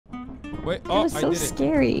Wait, It was so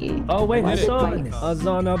scary. Oh, wait, son.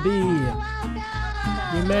 Hasanabi.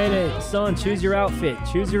 You made it. Son, choose your outfit.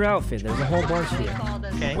 Choose your outfit. There's a whole bunch here.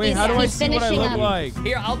 Okay. Wait, how do I see what I look like?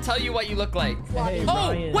 Here, I'll tell you what you look like. Hey, oh,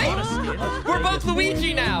 Ryan. wait! We're both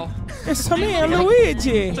Luigi now. It's me and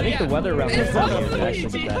Luigi. I think the weather around this time is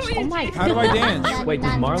actually the best. Oh my god. How do I dance? Wait,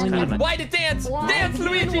 does Marley need... Why to dance? Dance,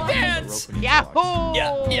 Luigi, dance! Yahoo!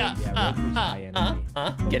 Yeah.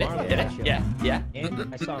 Get it? Get it? Yeah.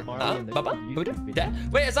 I saw Marley in the...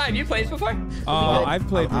 Wait, Hassan, have you played this before? I've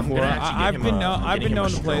played before. I've been known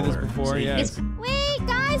to play this before. Yes. Wait,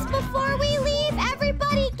 guys, before we leave,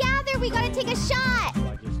 everybody gather. We gotta take a shot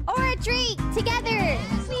or a drink together.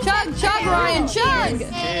 Chug, Ryan, chug!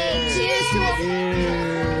 Cheers to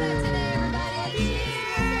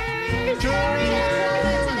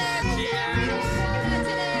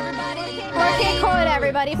 $4K quota,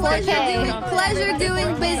 everybody. 4K. Pleasure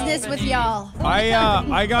doing business with y'all.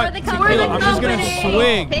 I got tequila. I'm just gonna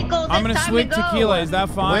swig. I'm gonna swig tequila. Is that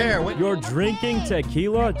fine? You're drinking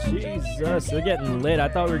tequila? Jesus, they're getting lit. I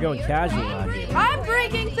thought we were going casual out here. I'm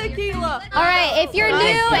drinking tequila. All right, if you're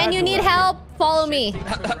new and you need help, follow me.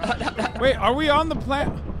 Wait, are we on the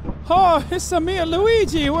planet? Oh, it's me and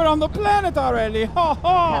Luigi. We're on the planet already. Ho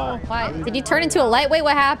ho. Why? Did you turn into a lightweight?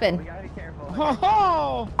 What happened? Ho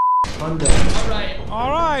ho. All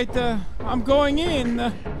right. I'm going in.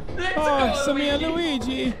 Oh, it's me and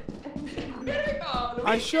Luigi.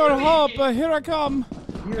 I sure hope. Here I come.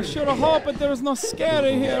 I sure hope that there is no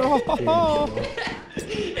scary here. Ho ho.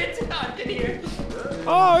 It's not in here.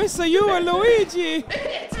 Oh, it's you and Luigi.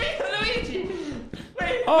 It's me, Luigi.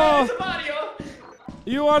 Wait, Oh. where's Mario?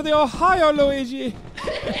 You are the Ohio Luigi.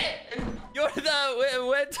 You're the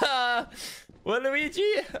what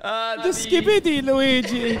Luigi? The Skibidi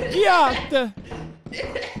Luigi. Yacht.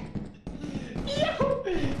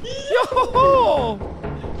 Yo!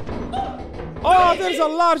 Oh, there's a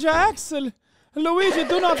larger axle. Luigi,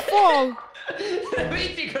 do not fall.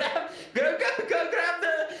 Luigi, go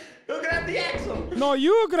grab the axle. No,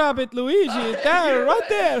 you grab it, Luigi. There, right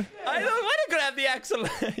there. I don't want to grab the axle.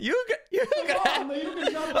 you grab.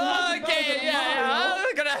 Okay, yeah.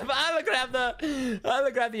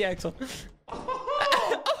 I'll grab the axle.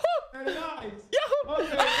 Very nice.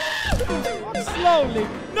 Okay. Slowly.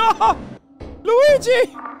 No! Luigi!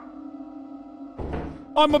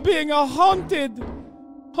 I'm being haunted.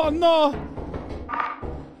 Oh no.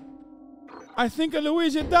 I think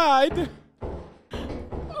Luigi died.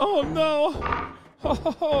 Oh no.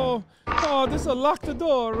 Oh, this will lock the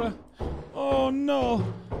door. Oh no.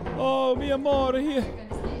 Oh, mi amore here.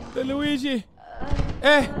 The Luigi.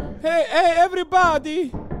 Hey,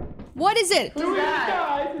 everybody. What is it? Luigi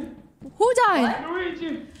died. Who died?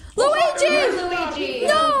 Luigi. Luigi!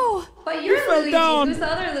 No! But you're fell Luigi. down. Who's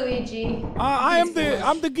the other Luigi? I'm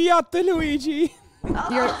the Ghiatte Luigi.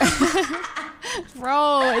 You're...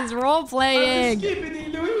 Bro, it's role playing.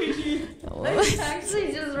 Skibidi Luigi. It's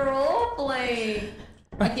actually just role playing.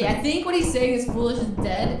 Okay, I think what he's saying is Foolish is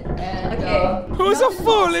dead. And, Okay. Who's a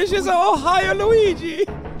foolish? It's a Ohio Luigi.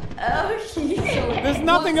 Okay. There's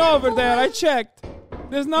nothing over there. I checked.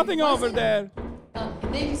 There's nothing over there.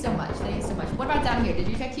 Thank you so much. Thank you so much. What about down here? Did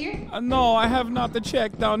you check here? No, I have not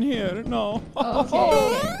checked down here. No. Oh,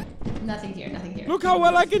 okay. Nothing here. Nothing here. Look how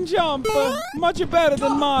well I can jump. Much better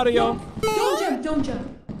than Mario. Don't jump. Don't jump.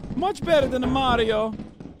 Much better than Mario.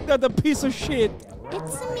 That a piece of shit.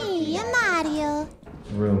 It's me, Mario.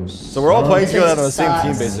 So we're all playing together on the same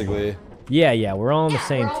team, basically. Yeah, we're all on the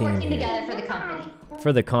same we're all team working here. together for the company.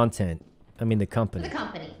 For the content. I mean the company. For the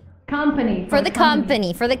company. For the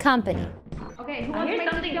company. For the company. Okay, who wants to make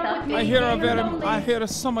something with me? I hear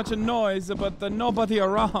so much noise, but nobody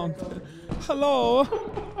around. Hello.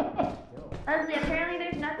 Leslie, apparently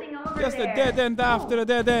there's nothing over Just a there. dead end after a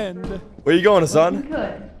dead end. Where you going, son?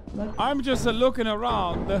 Good. I'm just looking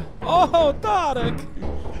around. Oh, Tarek.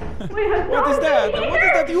 What is that? What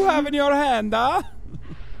is that you have in your hand, huh?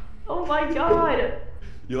 Oh my god.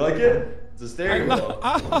 You like it? It's a steering wheel.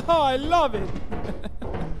 Oh, I love it.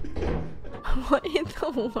 What in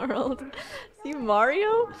the world? Is he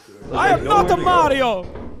Mario? I am not a Mario.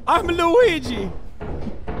 I'm Luigi.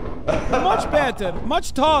 Much better,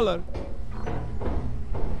 much taller.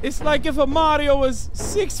 It's like if a Mario was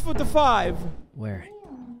 6'5". Where?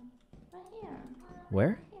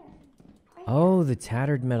 Where? Oh, the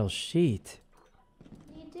tattered metal sheet.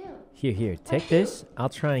 What do you do? Here, take this. I'll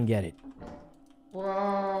try and get it.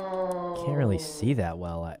 Whoa. Can't really see that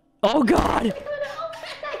well. Oh God!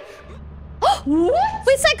 What?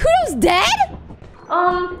 Wait, Sakuro's dead?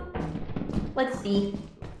 Let's see.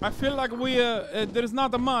 I feel like there's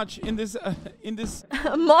not much in this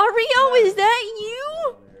Mario, is that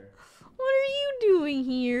you? doing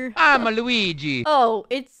here? I'm a Luigi. Oh,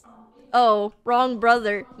 oh, wrong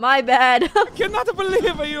brother. My bad. I cannot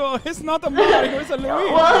believe you. It's not a Mario, it's a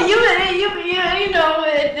Luigi. Well, you know,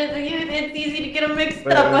 it's easy to get them mixed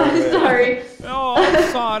up. I'm sorry. Oh,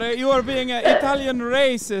 I'm sorry. You are being an Italian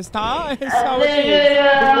racist, huh? It's how it is.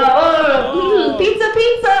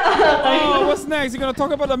 Pizza. Oh, what's next? You gonna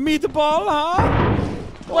talk about a meatball, huh?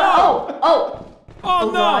 Oh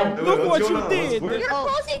no! God. Look what you did! You're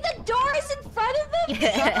closing the doors in front of them?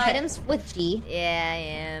 Drop items with G. Yeah, I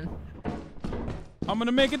am. I'm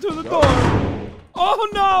gonna make it to the door. Oh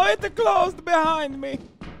no! It closed behind me.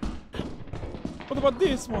 What about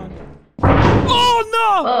this one? Oh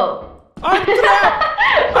no! Oh. I'm trapped!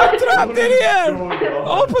 I'm trapped in here!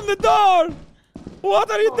 Open the door!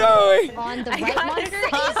 What are you doing? On the right monitor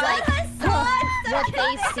is like what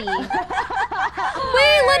they see.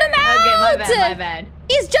 Wait, let him out! Okay, my bad.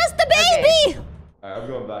 He's just a baby! Alright, I'm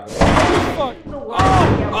going back. Fuck.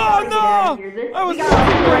 Oh no! I was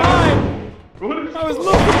looking behind! I was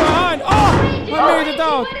looking behind! Oh! I made it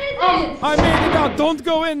out! I made it out! Don't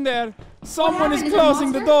go in there! Someone is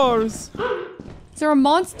closing the doors! Is there a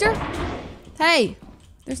monster? Hey!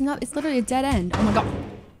 There's no, it's literally a dead end. Oh my god.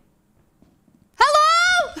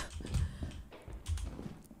 Hello?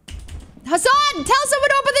 Hassan, tell someone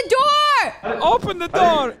to open the door! Open the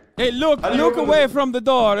door! Hey, look away from the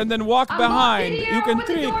door and then walk behind. You can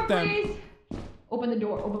trick them. Open the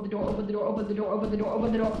door.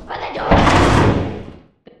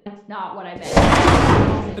 That's not what I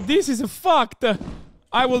meant. This is fucked.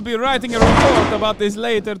 I will be writing a report about this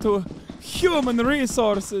later to human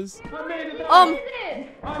resources. I made it out.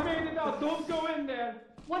 I made it out. Don't go in there.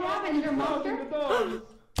 What happened? Is there a monster?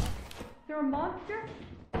 Is there a monster?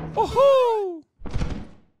 Oh-hoo!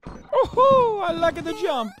 Oh-hoo! I like the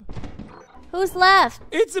jump. Who's left?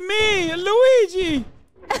 It's me, Luigi.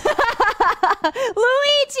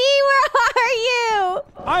 Luigi, where are you?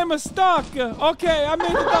 I'm stuck. Okay, I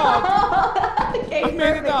made it out. Okay, I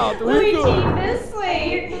made it out. We're Luigi, good. this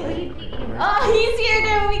way. Oh, he's here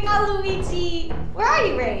now. We got Luigi. Where are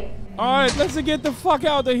you, Ray? All right, let's get the fuck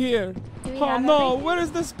out of here. Do we Oh have no, everything? where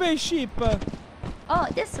is the spaceship? Oh,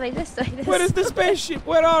 this way. Where is the spaceship?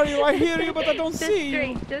 Where are you? I hear you, but I don't see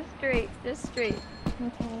you. Just straight.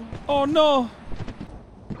 Okay. Oh no.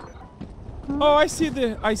 Oh, I see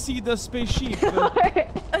the spaceship.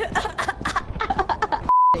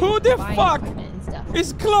 Who the fuck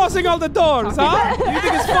is closing all the doors, huh? You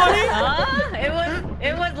think it's funny?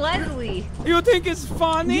 It was Leslie. You think it's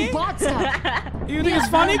funny? You think it's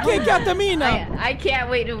funny? Que Catamina? I can't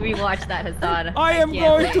wait to rewatch that, Hassan. I am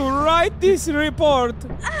going to write this report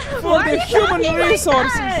for the human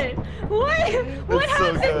resources. What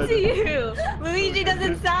happened to you? Luigi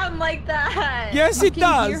doesn't sound like that. Yes, it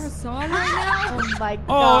does. Oh my god.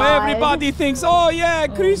 Oh, everybody thinks, oh yeah,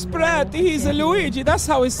 Chris Pratt, he's a Luigi. That's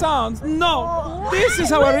how it sounds. No, this is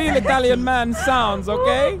how a real Italian man sounds,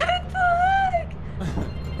 okay?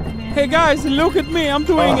 Hey guys, look at me. I'm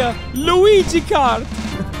doing a Luigi kart.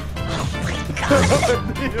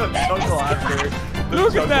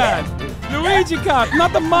 Look at that. Luigi kart,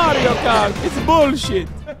 not a Mario kart. It's bullshit.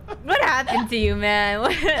 What happened to you, man?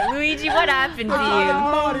 Luigi, what happened to you?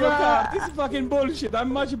 Mario kart. This is fucking bullshit.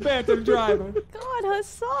 I'm much better driver. God,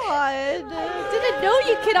 Hassan. Didn't know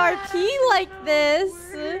you could RP like this.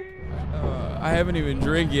 I haven't even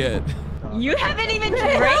drank yet. You haven't even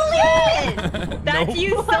drank yet? That's Nope.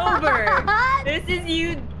 you sober. This is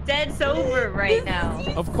you dead sober right now.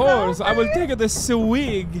 Of course, I will take the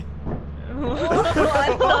swig. What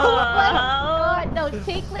the God, no,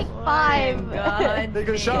 take like 5. God. Take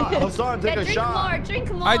a shot. Hassan, take a shot. Drink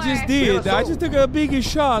more. I just did. I just took a big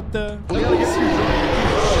shot. Oh!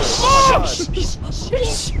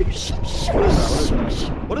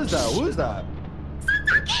 What is that? Who is that?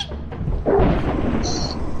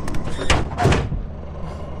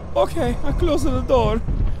 Okay, I closed the door.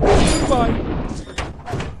 Goodbye.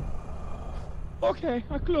 Okay,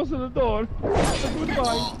 I closed the door.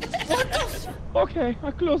 Goodbye. Okay,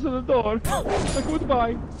 I closed the door.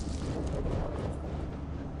 Goodbye.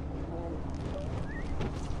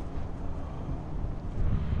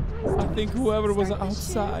 I think whoever was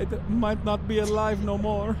outside might not be alive no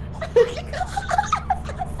more.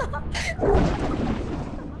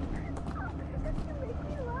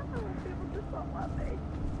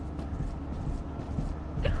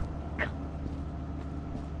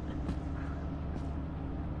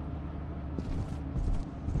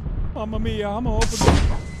 Mamma mia, I'm gonna open it.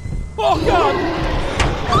 Oh god!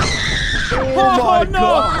 Oh no!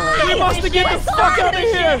 We must get the fuck out of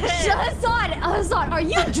here! Hassan, are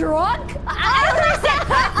you drunk? I don't understand.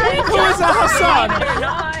 Who is that Hassan?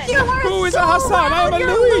 You were Who Who is a Hassan? I am a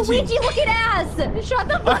You're Luigi. Luigi looking ass. Shut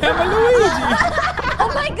the fuck I am a Luigi.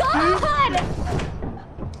 Oh my god.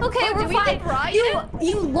 Okay, we're fine.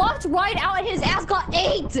 You locked right out and his ass got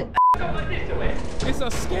ate. It's so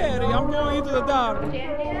scary. I'm going into the dark.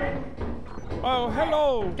 Oh,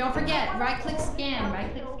 hello. Don't forget, right-click scan.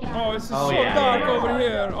 Right-click scan. Oh, it's so dark over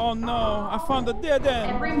here. Oh no, I found a dead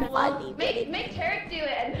end. Everybody. Make Tarek do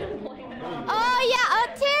it. Oh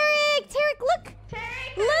yeah, Tarek. Tarek, look.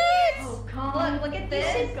 Tarek. Look. Look at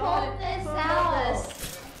this. Pull this out.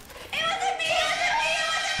 It wasn't me.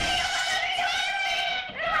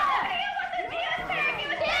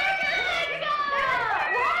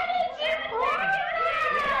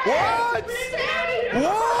 What?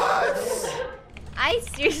 What? I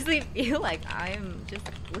seriously feel like I'm just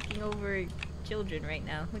looking over children right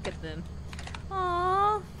now. Look at them.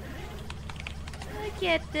 Aww. Look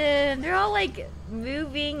at them. They're all like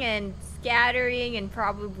moving and scattering and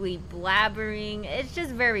probably blabbering. It's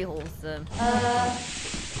just very wholesome.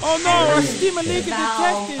 Oh no, a steamer leak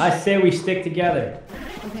detected. I say we stick together.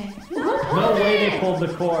 Okay. No way they pulled the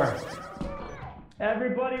core.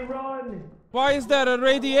 Everybody run! Why is there a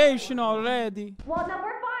radiation already? Well, no,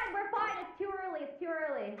 we're fine. We're fine. It's too early. It's too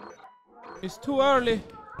early. It's too early.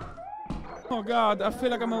 Oh god, I feel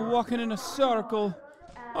like I'm walking in a circle.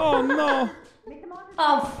 Oh no.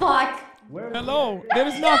 Oh fuck. Hello, there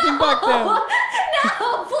is nothing back there. No,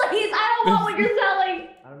 please. I don't want what you're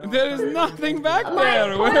selling. There is nothing back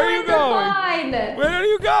there. Where are you going? Fine. Where are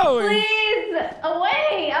you going? Please,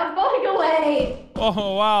 away. I'm going away.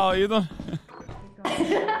 Oh wow, you don't.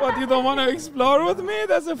 What, you don't want to explore with me?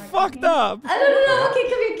 That's a fucked up. No. Okay,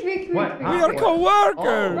 come here. What? We are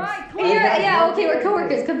co-workers. Yeah, okay, we're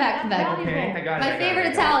coworkers. Come back. Okay, I got it. My favorite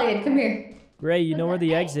Italian. Come here. Ray, you know where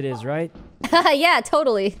the exit is, right? Yeah,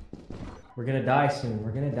 totally. We're gonna die soon.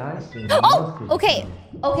 We're gonna die soon. Oh, okay.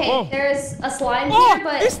 Okay, Oh. there's a slime Oh, here,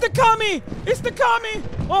 but... it's the commie! It's the commie!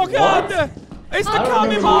 Oh god! It's the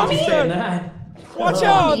commie monster! Watch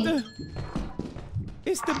out!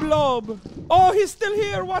 It's the blob. Oh, he's still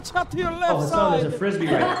here. Watch out to your left side. There's a frisbee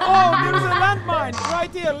right there. Oh, there's a landmine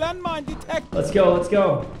right here. Landmine detected. Let's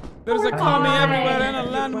go. There's a commie everywhere and a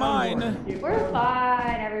landmine. We're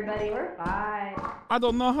fine, everybody. We're fine. I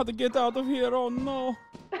don't know how to get out of here. Oh no.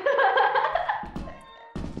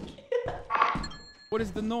 What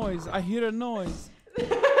is the noise? I hear a noise.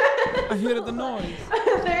 I hear the noise.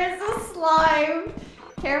 There's a slime.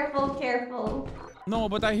 Careful. No,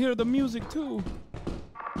 but I hear the music too.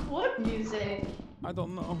 What music? I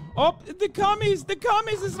don't know. Oh, the commies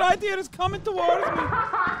is right here. It's coming towards me.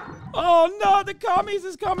 Oh no, the commies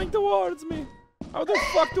is coming towards me. How the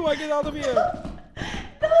fuck do I get out of here?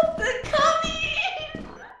 The commies!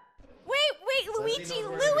 Wait, Luigi!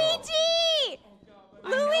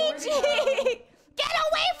 Get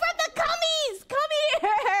away from the cummies! Come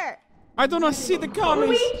here! I do not see the commies.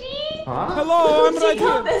 Luigi? Hello, I'm right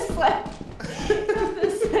Come here. this way. Come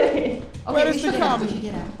this way. Where is the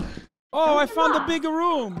commie? Oh, I found a bigger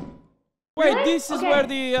room. Wait, this is where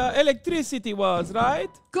the electricity was, right?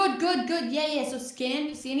 Good. Yeah. So scan.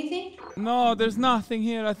 You see anything? No, there's nothing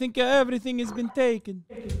here. I think everything has been taken.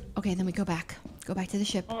 Okay, then we go back. Go back to the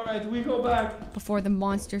ship All right, we go back. before the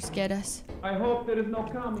monsters get us. I hope there is no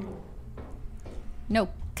commie. No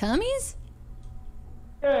cummies?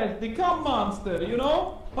 Yes, the cum monster, you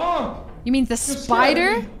know? Oh! You mean the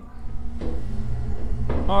spider?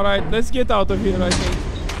 All right, let's get out of here, I think.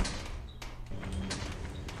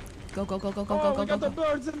 Go. We got the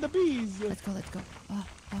birds and the bees. Let's go. Oh.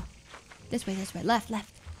 This way. Left.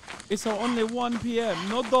 It's only 1 p.m.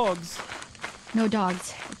 No dogs. No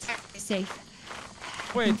dogs. It's safe.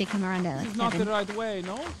 I Wait, think they come around this is not the right way,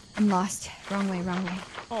 no? I'm lost. Wrong way.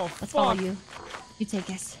 Oh, Let's follow fuck. you. You take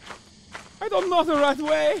us. I don't know the right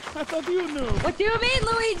way. I thought you knew. What do you mean,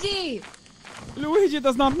 Luigi? Luigi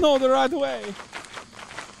does not know the right way.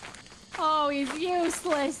 Oh, he's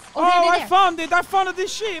useless. Oh, I found it. I found the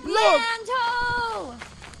ship. Look. Lanto!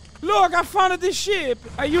 Look, I found the ship.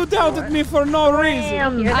 You doubted me for no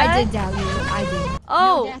reason. I did doubt you. I did.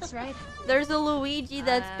 Oh, That's right. there's a Luigi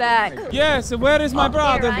that's back. Yes, where is my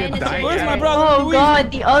brother? Ryan is Where's here. my brother Oh Luigi?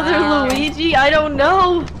 god, the other Luigi? I don't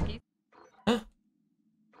know.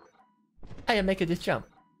 I am making this jump.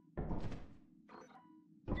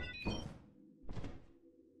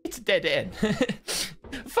 It's a dead end.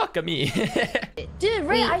 Fuck me. Dude,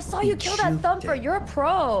 Ray, I saw you kill that thumper. You're a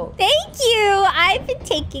pro. Thank you. I've been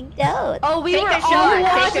taking notes. Oh, we Take were a all shot,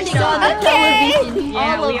 watching take a shot. on the television.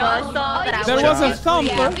 Yeah, All we of all us. saw that. There was a thumper.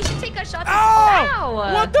 Yeah, we should take a shot. Oh!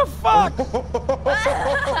 What the fuck?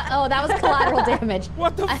 Oh, that was collateral damage.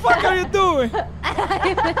 What the fuck are you doing?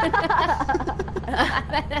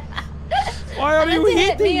 Why are you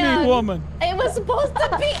hitting me, woman? It was supposed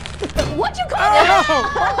to be. What you call it?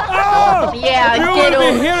 Oh! Yeah, you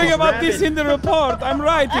will be hearing about this in the report. I'm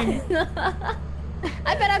writing.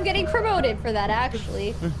 I bet I'm getting promoted for that,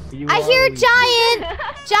 actually. I hear a giant.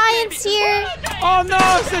 Giant's here. Oh no,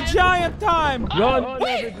 it's a giant time. Run,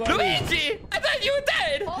 Luigi! I thought you were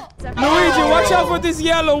dead! Luigi, watch out for this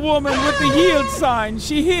yellow woman with the yield sign.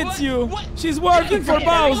 She hits you. She's working for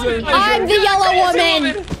Bowser. I'm the yellow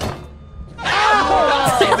woman.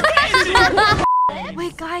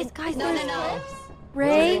 Wait, guys, no.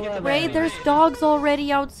 Ray, there's dogs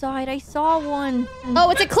already outside. I saw one.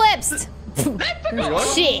 Oh, it's eclipsed.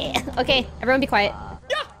 Shit. Okay, everyone be quiet.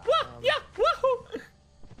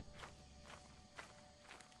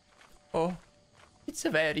 Oh, it's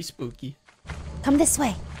very spooky. Come this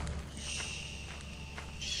way.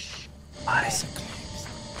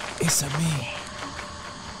 It's a me.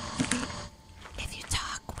 If you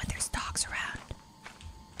talk when there's dogs around,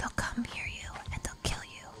 they'll come hear you and they'll kill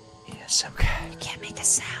you. Yes, okay. You can't make a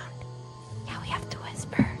sound. Now we have to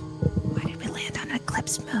whisper. Why did we land on an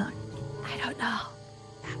eclipse moon? I don't know.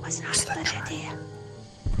 That was not a good idea.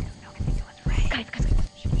 I don't know anything to do with Ray. Guys.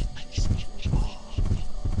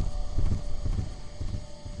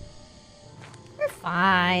 You're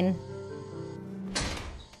fine.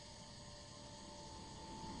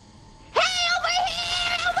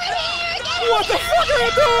 What the fuck are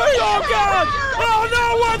you doing? Oh god! Oh no!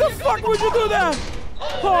 Why the fuck would you do that?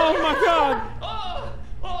 Oh my god!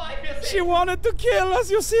 She wanted to kill us.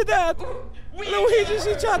 You see that? Luigi,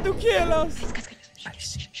 she tried to kill us.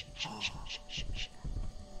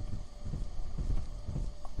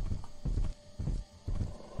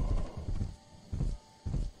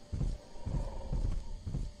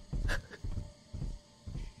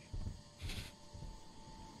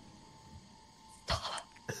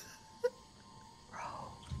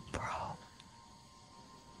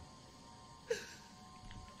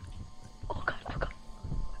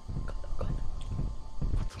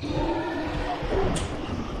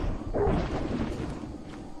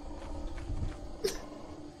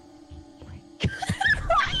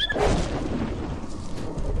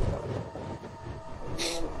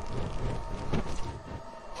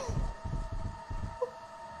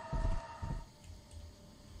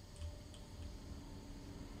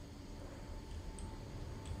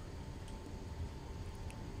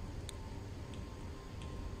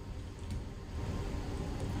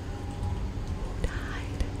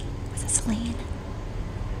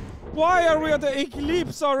 Why are we at the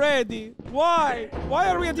eclipse already? Why? Why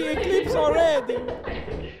are we at the eclipse already?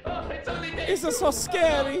 This is so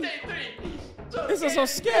scary. This is so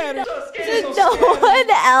scary. Did no one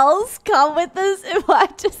else come with us? Am I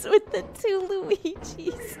just with the two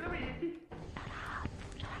Luigis?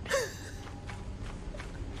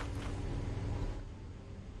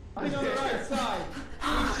 On the right side.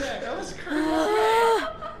 Check. That was crazy.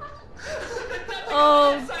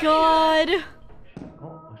 Oh God.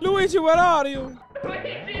 Luigi, where are you?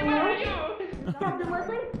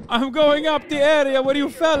 I'm going up the area where you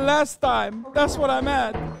fell last time. That's what I'm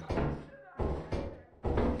at.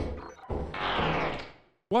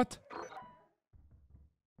 What?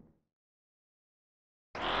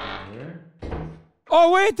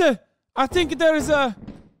 Oh, wait. I think there is a...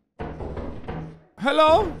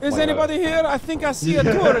 Hello? Is anybody here? I think I see a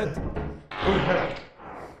turret.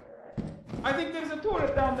 I think there's a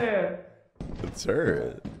turret down there. A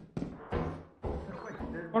turret?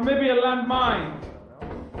 Or maybe a landmine.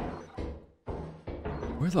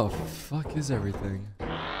 Where the fuck is everything? A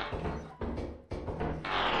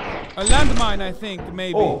landmine, I think,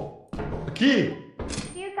 maybe. Oh, a key.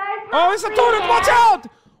 Oh, it's a turret! Watch out!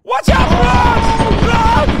 Watch out! Run!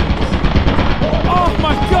 Run! Oh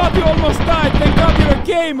my god, you almost died. Thank god you're a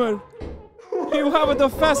gamer. You have the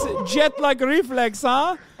fast jet-like reflex,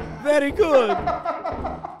 huh? Very good.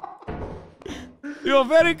 You're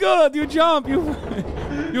very good. You jump.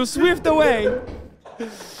 You swift away.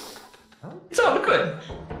 It's all good.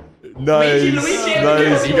 Nice.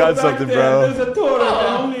 Nice. You got something, bro. There's a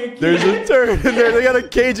turret. There's a turret in there. They got a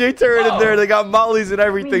KJ turret in there. They got mollies and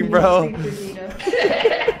everything, bro.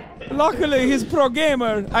 Luckily, he's pro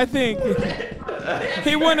gamer, I think.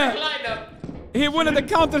 He won at the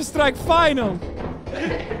Counter-Strike final.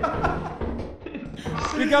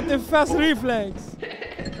 We got the fast reflex.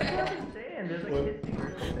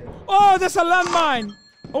 Oh, there's a landmine.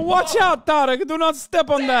 Oh, watch out, Tarek. Do not step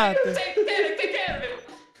on that. Take care of it.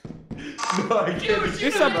 No, I can't.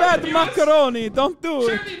 It's a bad macaroni. Don't do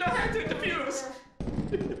it. Surely you know how to defuse.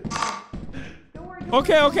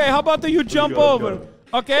 Okay. How about you jump over?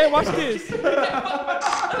 Okay, watch this.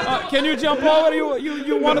 Can you jump over?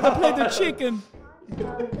 You wanted to play the chicken.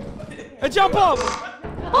 Jump up!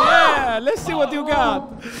 Yeah, let's see what you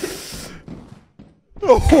got.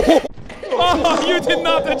 Oh, you did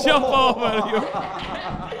not jump over,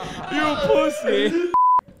 you pussy.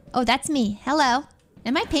 Oh, that's me. Hello.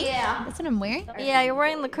 Am I pink? Yeah. That's what I'm wearing? Yeah, you're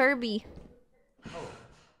wearing the Kirby.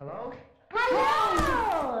 Hello,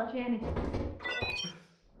 Jenny.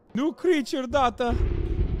 New creature data.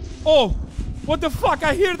 Oh, what the fuck?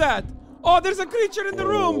 I hear that. Oh, there's a creature in the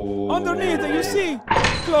room underneath. You see?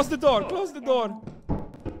 Close the door. Close the door.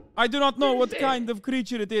 I do not know what kind of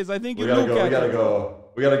creature it is. I think you look at it.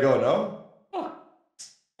 We gotta go, no?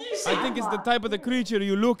 I think it's the type of the creature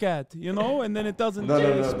you look at, you know, and then it doesn't No,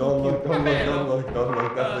 change. don't look, definitely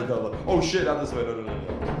don't look. Oh shit, not this way, no.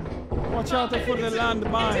 Watch out for the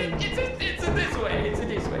landmine. It's this way, it's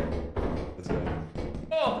this way. This way.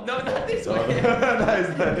 Oh, no, not this way. Nice.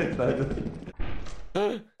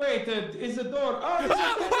 Wait, is the door?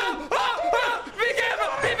 Be careful!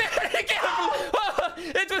 Be very careful! Oh,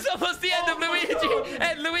 it was almost the end of Luigi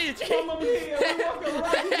and Luigi.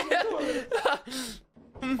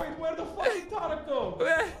 Wait, where the fuck did Tarek go?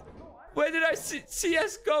 Where did our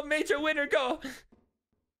CS go? Major winner go?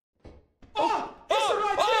 Oh,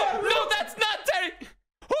 No, that's not Terry!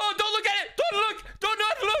 Oh, don't look at it! Don't look! Do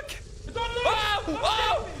not look! Don't look!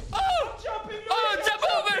 Jump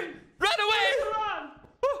over! Run away!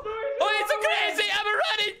 Oh, it's so crazy! I'm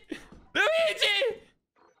running! Luigi!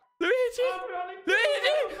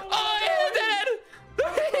 Oh, he's dead!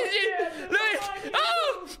 Luigi!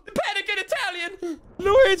 Oh! Panic in Italian!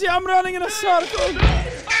 Luigi, I'm running in a circle.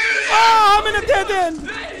 Oh, I'm in a dead end.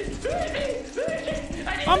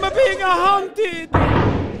 I'm being hunted.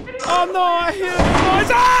 Oh no, I hear the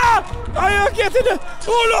noise. Ah! I get it.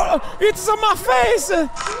 Oh no, it's on my face.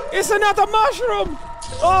 It's not a mushroom.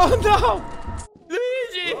 Oh no.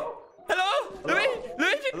 Luigi! Hello?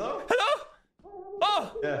 Luigi? Hello?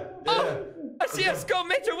 Oh! Yeah. Our CSGO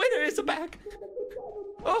Major winner is back.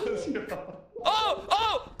 Oh!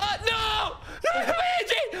 No!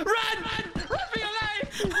 Luigi! Run for your life!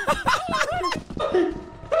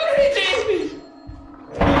 Luigi!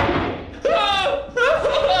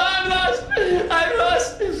 I'm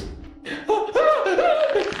lost!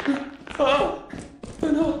 Oh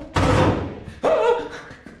no!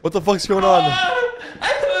 What the fuck's going on? I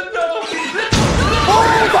don't know! Oh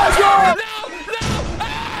my god!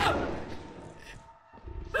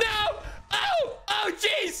 No! Oh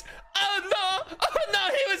jeez! Oh no!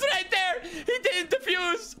 He was right there! He didn't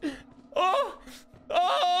defuse! Oh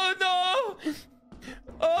no!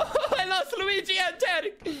 Oh, I lost Luigi and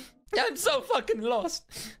Tarek! I'm so fucking lost!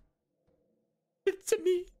 It's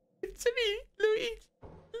me, Luigi!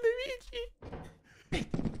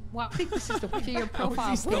 Wow. I think this is the picture of your profile.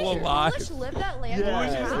 He's still alive. Live that land.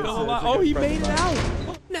 Oh, he made it out.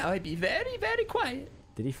 Now I'd be very, very quiet.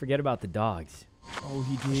 Did he forget about the dogs? Oh,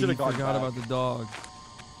 he did. Should've He gone forgot back. about the dog.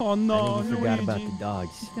 Oh I no, think he forgot about Luigi. the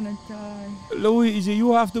dogs. He's gonna die. Luigi,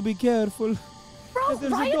 you have to be careful. Bro,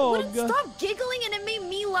 There's a Ryan dog. wouldn't stop giggling and it made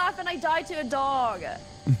me laugh and I died to a dog.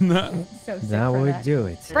 So sick That for would that. do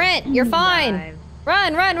it. Brent, you're fine.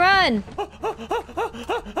 Run! We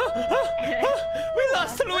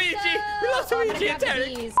lost Luigi! We lost Luigi and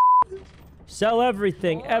Tarek! Sell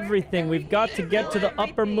everything. We've got to get to the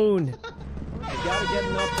upper moon. We gotta get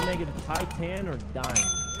enough to make it a Titan or dying.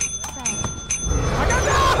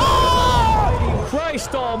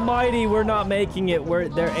 Christ almighty, we're not making it.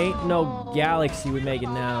 There ain't no galaxy we make it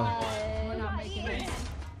now.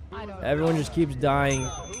 Everyone just keeps dying.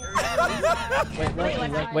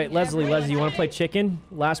 Wait, Leslie, you want to play chicken?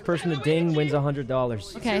 Last person to ding wins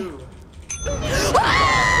 $100. Okay.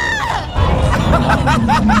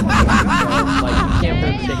 Like, you can't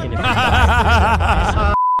win chicken if you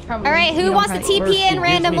All right, who wants to TP in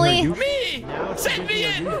randomly? Me! Send me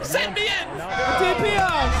in! Send me in! TP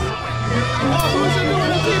us! Oh, who's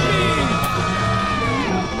doing a TP?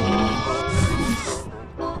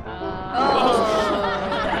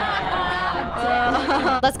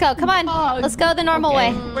 Let's go. Come on. Let's go the normal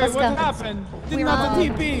way. Wait, Let's what go. happened? Did not the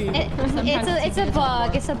TP. It's a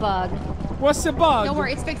bug. It's a bug. What's the bug? Don't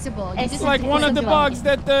worry, it's fixable. You It's just Like have to one put of the some bugs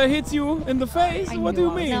that hits you in the face? What do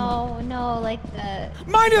you mean? No, like the.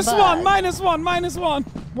 Minus bug. one, minus one, minus one.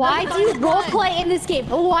 Why do you roleplay in this game?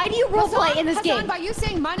 Why do you roleplay in this Hassan, game? by you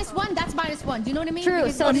saying -1, that's -1. Do you know what I mean? True,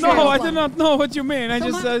 Because so it's No, I -1. did not know what you mean. I So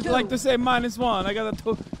just much like do. to say -1. I gotta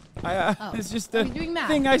do. It's just the Are we doing math?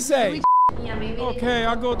 thing I say. Yeah, maybe. Okay,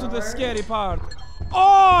 I'll go to the scary part.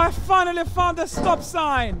 Oh, I finally found the stop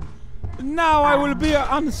sign. Now I will be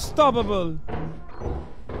unstoppable.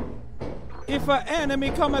 if an enemy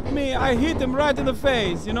come at me, I hit him right in the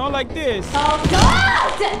face. You know, like this. Oh,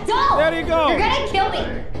 don't! There you go. You're gonna kill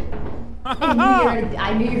me.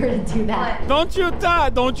 I knew you were gonna do that. Don't you die.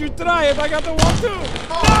 Don't you try it. I got the 1, 2.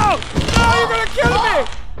 No! No, you're gonna kill me.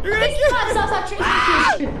 You're gonna kill me.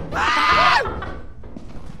 Stop.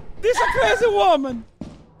 This is a crazy woman.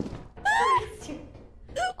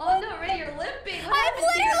 Oh no, Ray, you're limping. I'm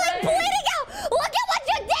literally bleeding out. Look at what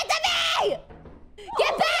you did to me.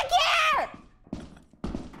 Get back here.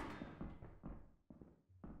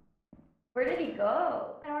 Where did he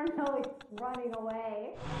go? I don't know. It's running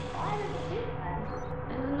away. Why did it do that?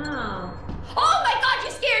 I don't know. Oh my god,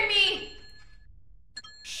 you scared me!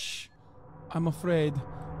 Shh. I'm afraid.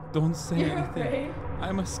 Don't say You're anything. afraid?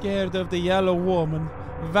 I'm scared of the yellow woman.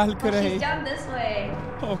 Valkyrie. Oh, she's down this way.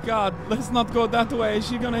 Oh god, let's not go that way.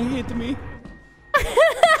 She's gonna hit me.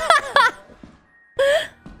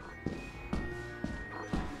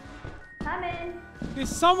 Come in. Did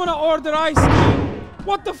someone order ice cream?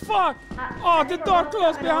 What the fuck? Oh, the door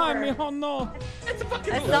closed behind me. Oh no.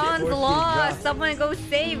 Hassan's lost. Someone go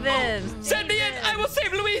save him. Send me in. I will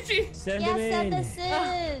save Luigi. Send him in. us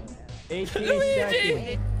in. 18 Luigi.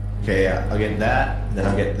 seconds. Okay, yeah, I'll get that, and then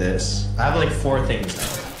I'll get this. I have like 4 things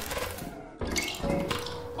now.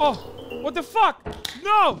 Oh, what the fuck?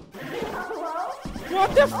 No!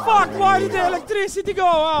 What the fuck? Why did the electricity go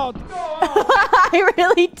out? I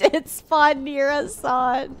really did spawn near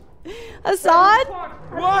Hassan. Hassan?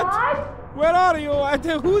 What? Where are you?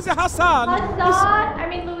 Who's Hassan?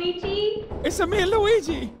 Luigi? It's me,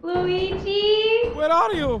 Luigi. Luigi? Where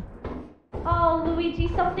are you? Oh, Luigi,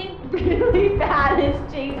 something really bad is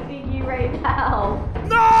chasing you right now.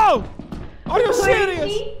 No! Are you serious?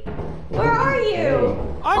 Luigi? Where are you?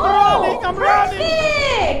 I'm running, I'm running.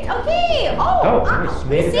 Perfect! Okay. Oh, I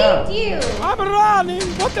saved you. I'm running.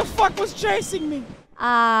 What the fuck was chasing me?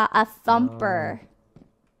 A thumper.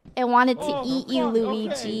 It wanted to eat you, fuck,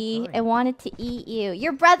 Luigi. okay. It wanted to eat you.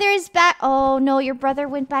 Your brother is back. Oh no, your brother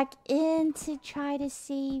went back in to try to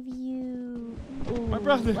save you. Ooh, My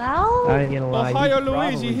brother. Well, I ain't gonna lie. Ohio he's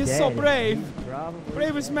Luigi, probably he's dead. so brave. Probably.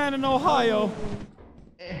 Bravest man in Ohio.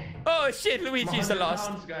 Oh shit, Luigi's the lost.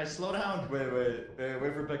 Pounds, guys, slow down. Wait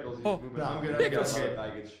for Pickles. He's moving. No, I'm good. Pickles. I'm good.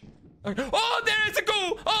 Baggage. Oh, there is a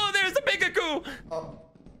goo. Oh, there's a bigger goo.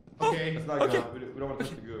 Okay. That's not Okay. good. We don't want to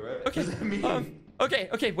touch the goo, right? Okay. What does that mean?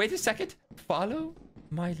 Okay, wait a second. Follow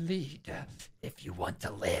my lead if you want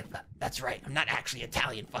to live. That's right. I'm not actually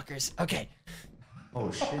Italian, fuckers. Okay.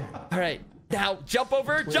 Oh shit. All right. Now jump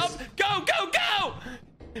over. Jump. Go.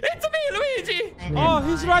 It's me, Luigi. Oh,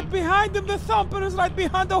 he's right behind him. The thumper is right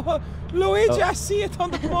behind the Luigi. I see it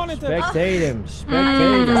on the monitor. Spectate him.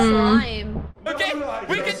 Spectate him. Slime. Okay,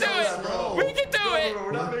 we can do it. We can do it.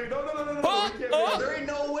 Oh, There ain't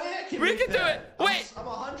no way I can we make can do that. it. Wait. I'm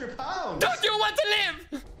 100 pounds. Don't you want to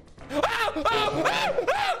live?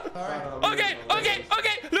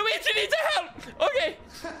 Okay. Luigi needs help. Okay.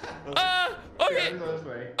 Okay.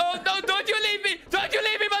 Oh no! Don't you leave me! Don't you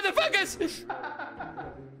leave me, motherfuckers!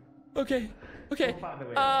 Okay.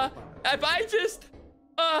 If I just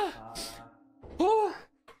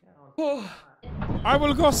I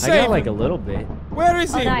will go I save got like a him. little bit. Where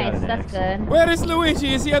is he? nice. That's good. Where is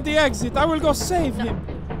Luigi? Is he at the exit? I will go save him.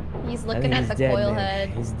 He's I looking think at he's the dead, coil man. head.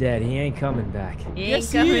 He's dead. He ain't coming back. He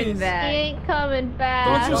Yes, ain't he coming is. He back. ain't coming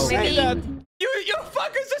back. Don't you say maybe- that. you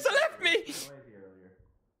fuckers just left me.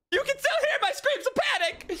 You can still hear my screams of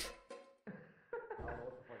panic.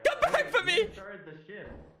 Come back for me.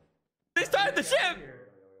 They started the ship.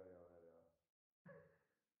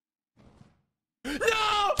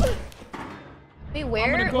 No. Wait, I'm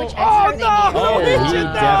where? gonna go. Which exit Oh are they no! near? Oh, Luigi, he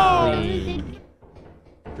no! definitely.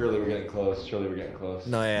 Surely we're getting close. Surely we're getting close.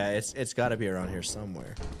 No, yeah, it's got to be around here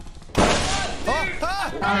somewhere.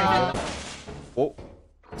 Oh,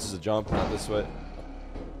 this is a jump, not this way.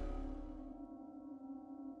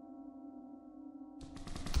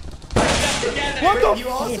 What the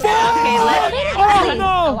fuck? Okay, let's. Oh Oh,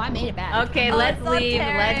 no! I made it back. Okay, let's leave.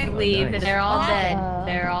 Let's leave. They're all dead.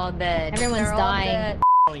 They're all dead. Everyone's They're all dying.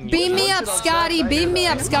 dead. Beam me up, Scotty. Beam me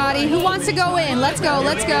up, Scotty. Who wants to go in? Let's go.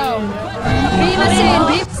 Let's go. Beam us in.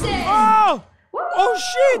 Beam us in. Oh! Oh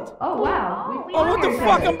shit! Oh, wow. Oh, what the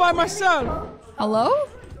fuck? I'm by myself. Hello?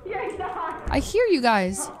 I hear you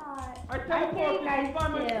guys. I teleported by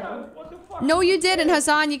myself. What the fuck? No, you didn't,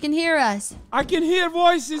 Hassan. You can hear us. I can hear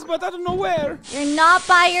voices, but I don't know where. you're not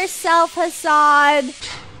by yourself, Hassan.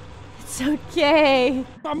 It's okay.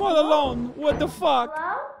 I'm all alone. What the fuck?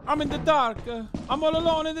 I'm in the dark. I'm all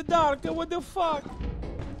alone in the dark. What the fuck?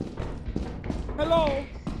 Hello?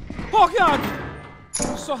 Oh god!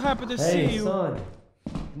 I'm so happy to see Hey, you. son.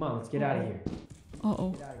 Come on, let's get out of here.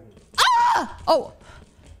 Uh-oh. Ah! Oh.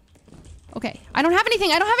 Okay. I don't have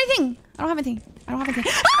anything. I don't have anything. I don't have anything. I don't have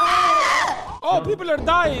anything. Ah! Oh, people are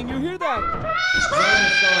dying. You hear that?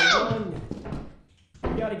 Run.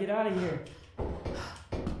 You gotta get out of here.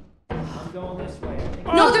 I'm going this way.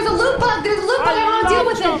 No, there's a loot bug. There's a loot bug. I don't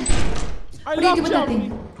want to deal with it. What do you do with that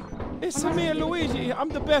thing? It's me and Luigi. I'm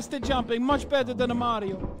the best at jumping. Much better than a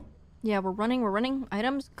Mario. Yeah, we're running.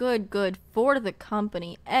 Items, good. For the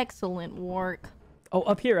company. Excellent work. Oh,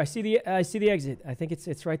 up here. I see the exit. I think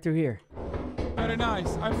it's right through here. Very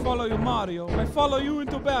nice. I follow you, Mario. I follow you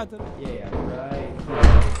into battle. Yeah, right.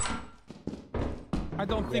 I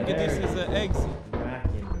don't think this is an exit.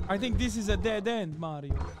 I think this is a dead end,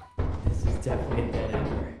 Mario. This is definitely a dead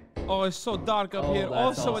end. Oh, it's so dark up here.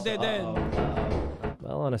 Also a dead end.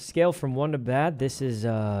 Well, on a scale from 1 to bad, this is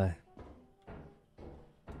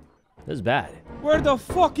bad. Where the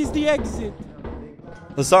fuck is the exit?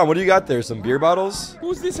 Hassan, what do you got there? Some beer bottles?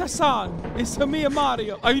 Who's this Hassan? It's me and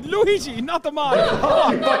Mario. Luigi, not the Mario.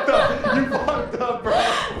 Oh, you fucked up. You fucked up, bro.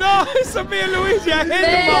 No, it's me and Luigi. I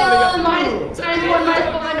hate the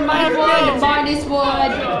Mario. Minus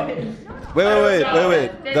one. Wait.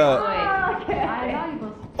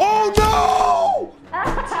 Oh no!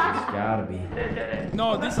 Gotta be.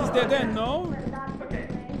 No, this is dead end, no?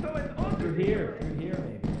 Through here maybe.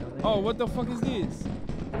 Oh, what the fuck is this?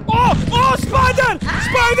 Oh, spider!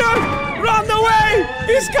 Spider! Run away!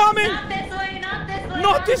 He's coming!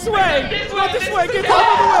 Not this way! Not this way! Get out of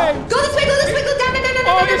the way! Go this way!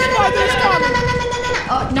 Oh, the spider is coming!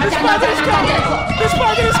 The spider is coming! The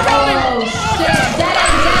spider is coming! Oh shit! Dead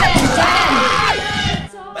end!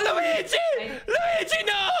 Luigi,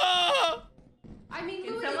 no! I mean,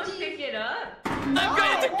 Can someone pick it up? I'm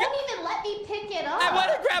going to go. Won't even let me pick it up. I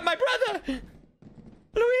want to grab my brother.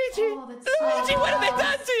 Luigi! Luigi, what have they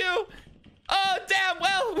done to you? Oh, damn.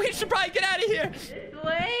 Well, we should probably get out of here. This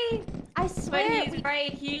way? I swear. But he's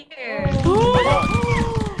right here.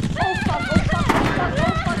 Oh fuck.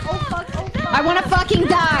 I wanna fucking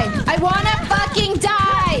die. I wanna fucking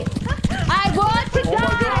die. I want to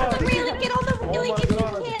die. Really, get on the really get you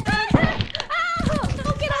can't.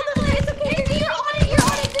 Don't get on the way. It's okay. You're on it.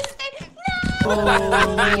 Just stay. No.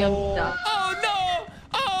 Oh, no.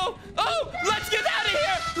 Oh, let's get out of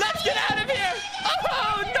here. Let's get out of here.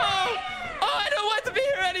 Oh, no. Oh, I don't want to be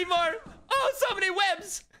here anymore. Oh, so many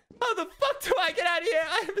webs. How the fuck do I get out of here?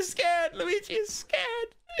 I'm scared. Luigi is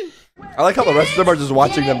scared. I like how the rest of them are just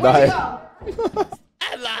watching them die.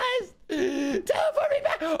 At last. Teleport me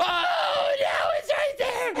back. Oh, no, it's right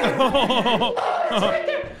there. Oh, it's right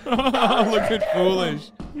there. Looking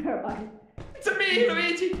foolish. It's a me,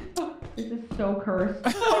 Luigi. This is so cursed.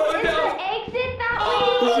 Oh, no. Exit that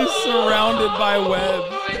way. He's just surrounded by webs.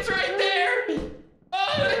 Oh, it's right there.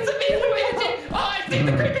 Oh, it's a me, Luigi. Oh, I see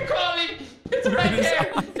the creepy crawling. It's right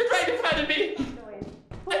there. It's right in front of me.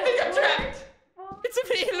 I think I'm trapped. It's a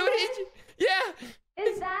me, Luigi. Yeah.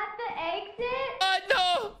 Is that the exit?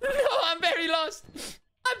 No, I'm very lost.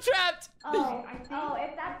 I'm trapped. Oh,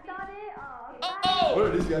 if that's not it, Oh. What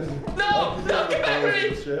are these guys? No, get back from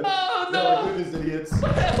me. Oh, no. Look at these idiots. Oh,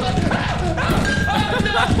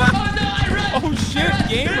 no, I run. Oh shit,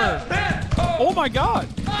 gamer. Oh my god.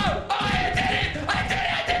 Oh,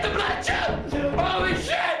 I did the blood jump. Holy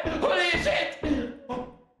shit.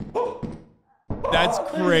 That's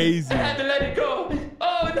crazy. I had to let it go.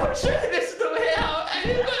 Oh, no shit, this is the way out. I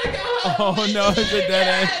didn't want to go out. Oh no, it's a dead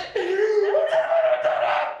end.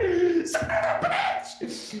 Son of a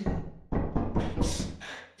bitch.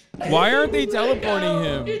 Why aren't they teleporting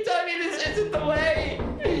him? You told me this isn't the way.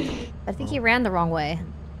 I think he ran the wrong way.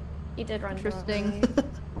 He did run. Interesting.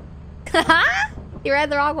 He ran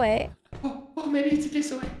the wrong way. Oh, maybe it's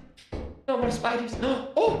this way. No more spiders.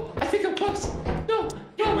 Oh, I think I'm close. No.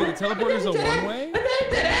 Wait, the teleporter's a one way? Another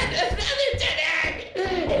dead end.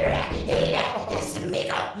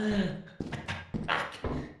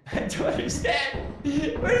 I don't understand.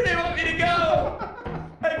 Where do they want me to go?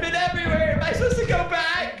 I've been everywhere. Am I supposed to go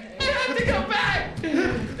back? I have to go back.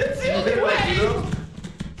 That's the only way.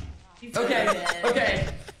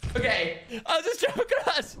 Okay. I'll just jump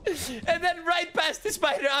across. And then right past the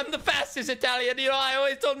spider. I'm the fastest Italian. You know, I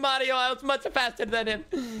always told Mario I was much faster than him.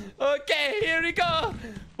 Okay, here we go.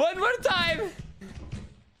 One more time.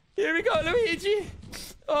 Here we go, Luigi.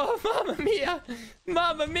 Oh, mamma mia.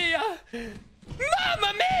 Mamma mia.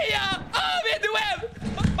 Mamma mia! Oh, I'm in the web!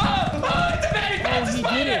 Oh, it's a very fast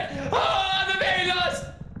spider! Oh, I'm very lost!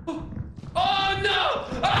 Oh, no!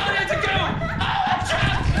 Oh, there's a goon! Oh, I'm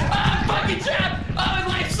trapped! Oh, I'm fucking trapped! Oh,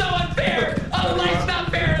 life's so unfair! Oh, life's not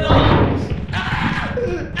fair at all!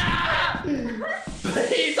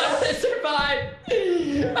 Please, I want to survive!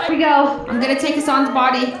 Here we go. I'm gonna take Hassan's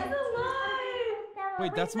body.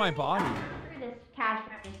 Wait, that's my body. This cash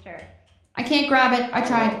register. I can't grab it. I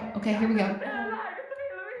tried. Okay, here we go.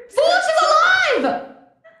 Foolish is alive!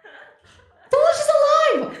 Foolish is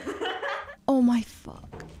alive! Oh my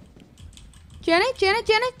fuck. Janet, Janet,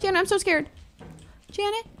 Janet, Janet, I'm so scared.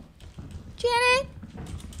 Janet, Janet,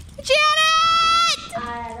 Janet!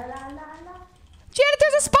 Janet,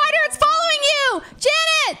 there's a spider! It's following you!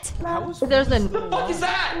 Janet! There's a... What the fuck is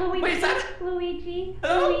that? Luigi, Wait, is that... Luigi.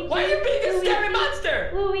 Hello? Luigi. Why are you being a scary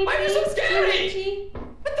monster? Luigi. Why are you so scary? Luigi.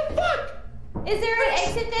 What the fuck? Is there an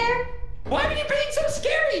exit there? Why are you being so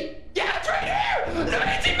scary? Yeah, it's right here!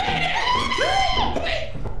 Luigi made it!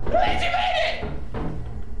 Wait! Luigi made it!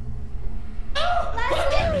 Oh!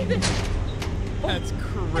 That's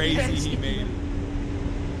crazy he made it.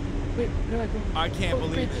 Wait, where do I go? I can't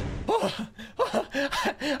believe it.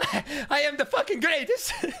 I am the fucking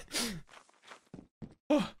greatest!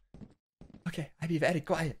 Okay, I be very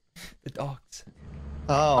quiet. The dogs.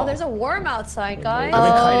 Oh, there's a worm outside, guys.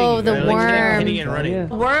 Oh, the worm. Hitting and running.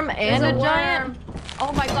 Worm and a giant.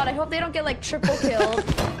 Oh my god, I hope they don't get like triple killed.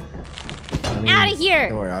 Out of here!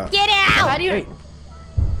 Don't worry, Get out! How do you...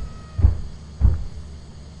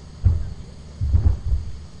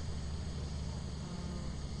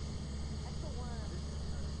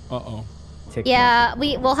 Uh-oh. Yeah,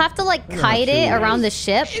 we'll have to like kite it around the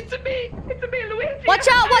ship. It's me, Luigi! Watch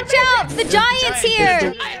out, watch out! The giant's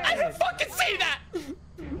here! I don't fucking see that!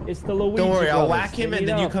 It's the Luigi Don't worry, I'll brothers. whack him They and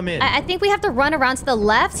need then you help. come in. I think we have to run around to the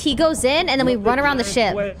left. He goes in, and then we run around the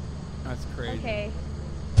ship. That's crazy. Okay.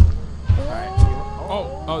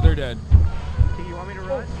 Oh, they're dead. Do you want me to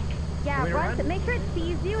run? Yeah, run. Make sure it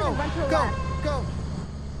sees you and then run to the left. Go!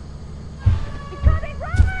 It's coming,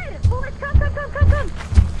 run! Foolish, come!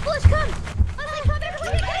 Foolish, come!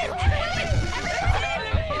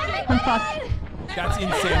 I'm fucked. That's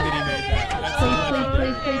insane that he made that. That's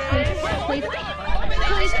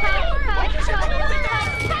Please,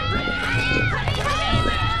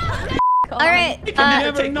 All right,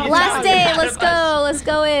 last day. Let's go. Let's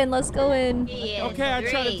go in. Let's go in. Okay, I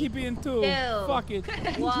try to TP in too. Fuck it.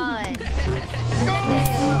 1.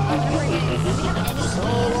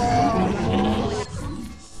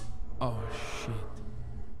 Oh shit.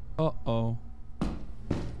 Uh-oh.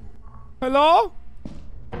 Hello?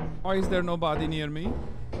 Why is there nobody near me?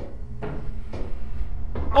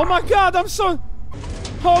 Oh my god, I'm so...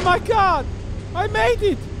 Oh my god! I made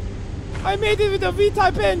it! I made it with a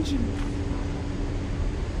V-type engine!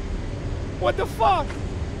 What the fuck?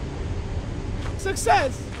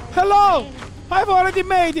 Success! Hello! I've already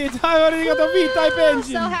made it! I already got a V-type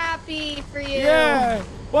engine! So happy for you. Yeah!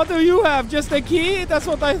 What do you have? Just a key? That's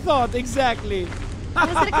what I thought, exactly. I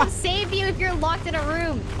was gonna come save you if you're locked in a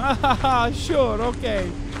room. Sure, okay.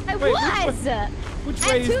 I Wait, was! Which I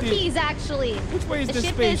way had is 2 the... keys, actually. Which way is the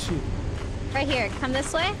ship spaceship? Right here. Come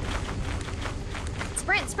this way.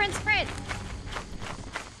 Sprint, sprint, sprint.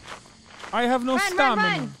 I have no Run, stamina.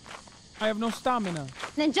 run, run. I have no stamina.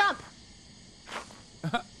 Then jump.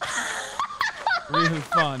 Really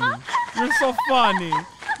funny. You're so funny.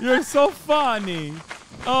 You're so funny.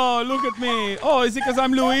 Oh, look at me. Oh, is it because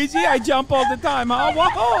I'm Luigi? I jump all the time. Huh?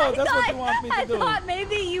 Whoa, that's what you want me to do. I thought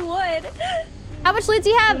maybe you would. How much loot do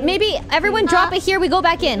you have? Maybe everyone drop it here. We go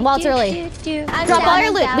back in while it's early. I'm Drop all down, your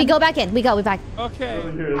I'm loot. down. We go back in. We back. Okay.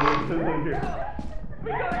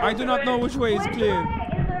 I do not know which way is clear.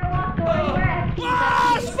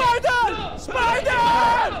 Ah, spider! Spider!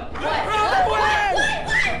 Run away!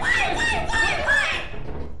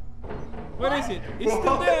 Where is it? It's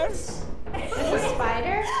still there. The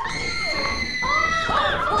spider?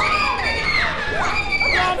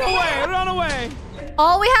 Run away! Run away!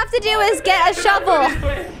 All we have to do is get a shovel.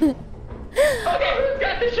 Okay, who's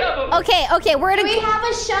got the shovel? Okay, we're gonna... Do we have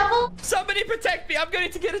a shovel? Somebody protect me. I'm going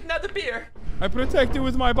to get another beer. I protect you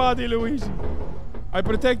with my body, Luigi. I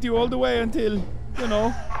protect you all the way until, you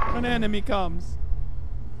know, an enemy comes.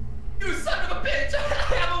 You son of a bitch! I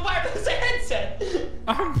have a wireless headset.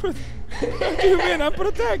 What do you mean? I'm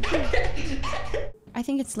protected. I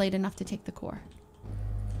think it's late enough to take the core.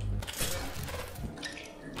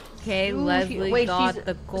 Okay, Leslie got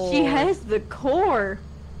the core. She has the core.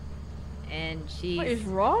 And she's... What is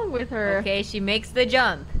wrong with her? Okay, she makes the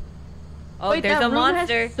jump. Oh, Wait, there's that a room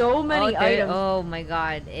monster. has so many items. Oh my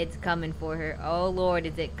god, it's coming for her. Oh lord,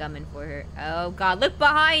 is it coming for her? Oh god, look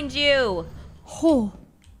behind you! Oh.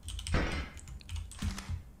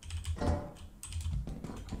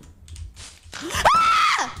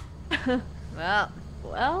 Well,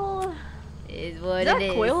 is what Is that it a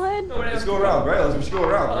is. quill head? Let's go around, right? Let's just go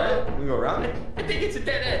around, right? We go around. I think it's a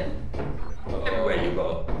dead end. Everywhere you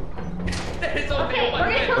go. There's only one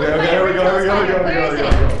way. Okay, here we go. Where's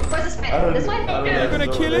the spider? This one? You're gonna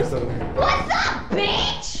kill it? What's up,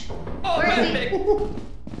 bitch? Oh, Where is he? perfect.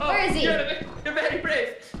 Oh, Where is he? You're very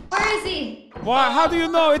brave. Where is he? Why? How do you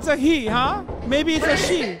know it's a he, huh? Maybe it's a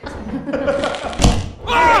she.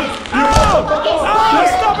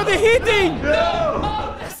 Stop the hitting! No!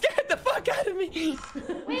 Oh, that scared the fuck out of me.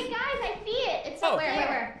 Wait, guys, I see it. It's up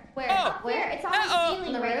where? Where? It's on the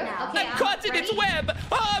ceiling right now. Okay, I'm caught in its web.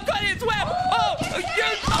 Oh, I'm caught in its web. Oh,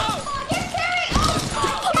 Get Tarek!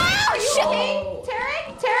 Are you okay?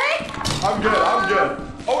 Tarek? I'm good.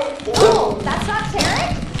 Oh, that's not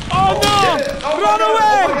Tarek? Oh no! Run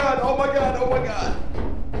away! Oh my god.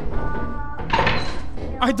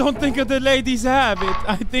 I don't think the ladies have it.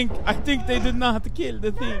 I think they did not kill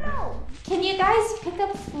the thing. Can you guys pick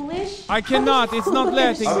up Foolish? I cannot. It's not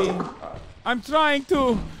letting me. I'm trying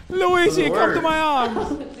to. Luigi, come to my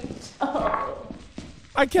arms.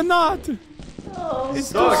 I cannot.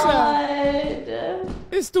 It's too sad.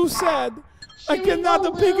 It's too sad. I cannot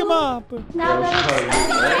pick him up. What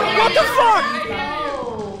the fuck?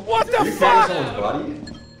 What the fuck?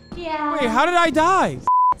 Yeah. Wait, how did I die?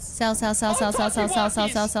 Sell. Don't sell the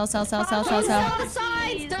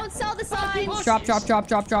signs. Drop. Don't sell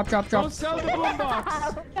the boombox.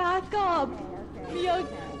 Back up. Mia,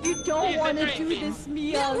 you don't want to do this,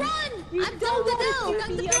 Mia. Run! I'm done to do.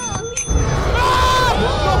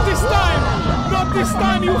 Not this time! Not this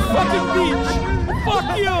time, you fucking bitch!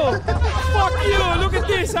 Fuck you! Fuck you! Look at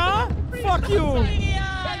this, huh? Fuck you! Show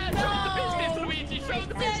the business, Luigi. Show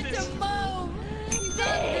the business.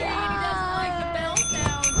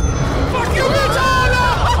 Fuck you, bitch!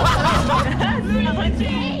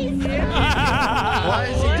 Why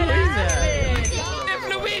is he doing that? If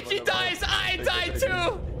Luigi dies, I die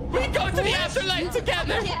too. We go to the afterlife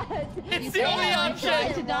together. It's the only option.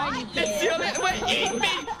 It's the only. Wait, eat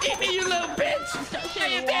me, you little bitch! I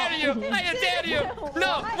dare you!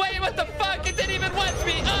 No, wait, what the fuck? It didn't even want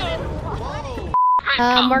me.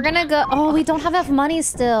 Oh. We're gonna go. Oh, we don't have enough money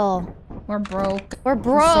still. We're broke. We're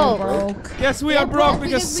broke. So broke. Yes, we are broke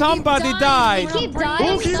because somebody died. We keep dying.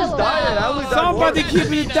 Who keeps dying? Somebody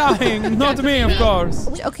keeps dying, not me, of course.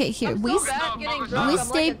 Okay, here we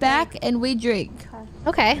stay back and we drink.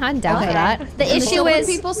 Okay, I'm down for that. The issue is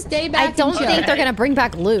people stay back. I don't think they're gonna bring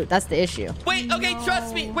back loot. That's the issue. Wait, okay,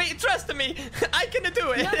 trust me. Trust me. I can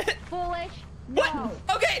do it. Foolish. What?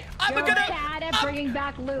 Okay, I'm gonna prove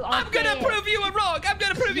you wrong.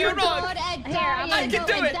 I can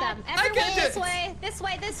do it. This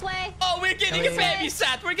way. Oh, we're getting a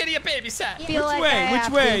babysat. Which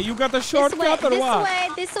way? You got a shortcut or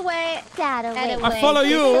what? This way. I follow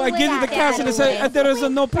you. I get to the castle and say there is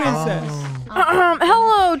no princess.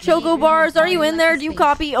 Hello, Choco Bars. Are you in there? Do you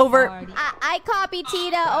copy? Over. I copy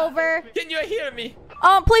Tita. Over. Can you hear me?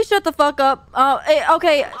 Please shut the fuck up.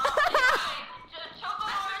 Okay.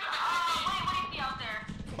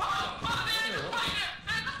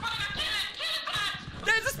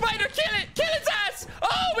 There's a spider. Kill its ass.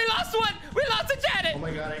 Oh, we lost one. We lost a Janet. Oh my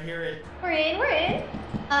god, I hear it. We're in.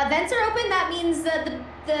 Vents are open. That means the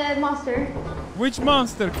monster. Which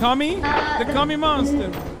monster? Kami? The Kami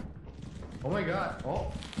monster. Oh my god.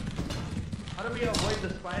 Oh. How do we avoid the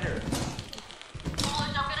spider?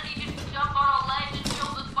 I'm gonna need you to jump on a ledge and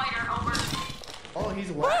kill the spider. Over. Oh,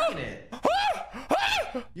 he's whacking it.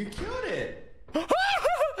 You killed it.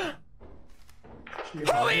 Luigi, I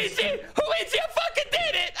fucking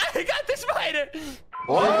did it. I got the spider.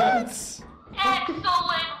 What? Excellent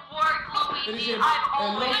work, Luigi. I've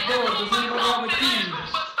always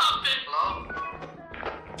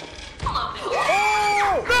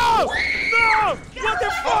No! What the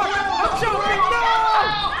fuck? I'm jumping! No!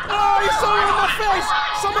 Oh, he saw me in my face!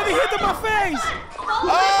 Somebody hit in my face!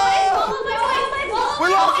 Oh! We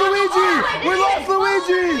lost Luigi!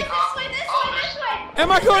 This way.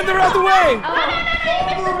 Am I going the right way? No.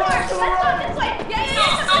 Let's go this way.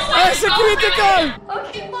 Yeah. It's a critical!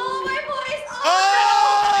 Okay, follow my voice.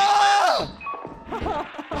 Oh!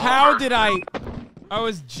 How did I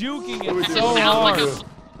was juking it so hard. It just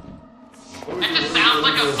sounds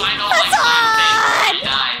like a final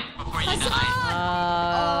before you die. It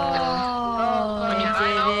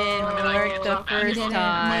didn't work the first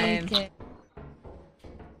time.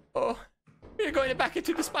 Oh, we're going back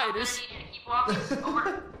into the spiders.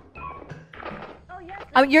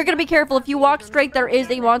 You're gonna be careful. If you walk straight, there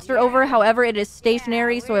is a monster over. However, it is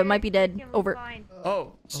stationary, so it might be dead. Over.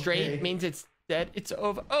 Oh, straight means it's dead. It's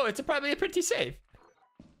over. Oh, it's probably pretty safe.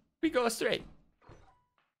 We go straight.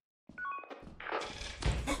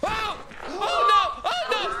 Oh! Oh no! Oh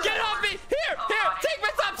no! Get off me! Here! Take my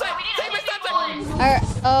stop sign!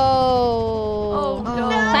 Oh no.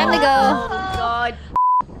 Time to go.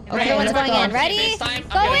 going in. Ready? This time,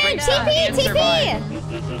 Go in.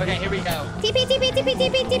 TP. Okay, here we go.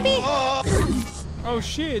 TP. Oh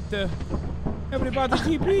shit! Everybody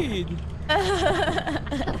TP'd.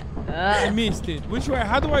 I missed it. Which way?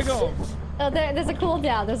 How do I go? Oh, there's a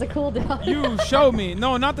cooldown. There's a cooldown. You show me.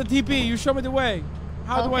 No, not the TP. You show me the way.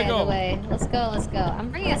 How do I go? The way. Let's go. I'm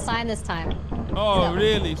bringing a sign this time. Oh,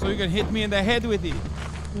 really? So you can hit me in the head with it?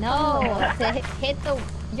 No, to hit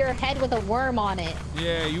your head with a worm on it.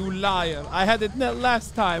 Yeah, you liar. I had it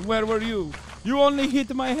last time. Where were you? You only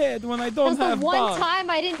hit my head when I don't have the one bugs. time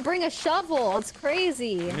I didn't bring a shovel. It's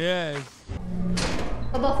crazy. Yes.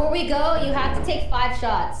 But before we go, you have to take 5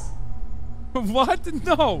 shots. What?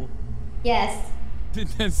 No. Yes.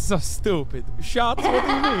 That's so stupid. Shots? What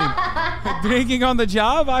do you mean? Drinking on the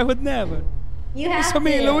job? I would never. You have So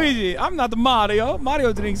me to. and Luigi. I'm not Mario.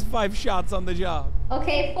 Mario drinks 5 shots on the job.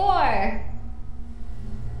 Okay, 4.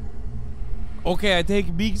 Okay, I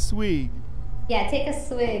take big swig. Yeah, take a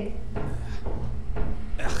swig.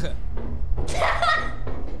 Is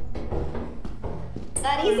that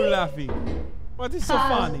Why are easy? you laughing? What is so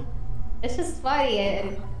funny? It's just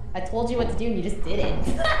funny. I told you what to do and you just did it.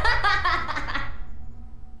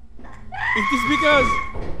 It is because...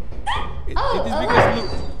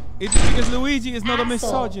 It is because Luigi is not a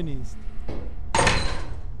misogynist.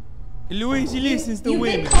 Luigi listens to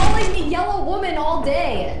women. You've been calling me yellow woman all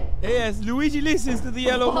day. Yes, Luigi listens to the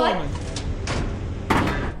yellow What? woman.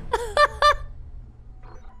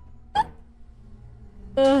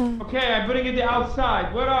 Okay, I bring it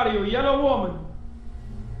outside. Where are you, yellow woman?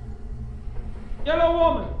 Yellow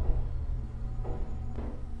woman.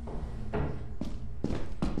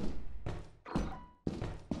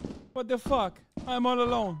 What the fuck? I'm all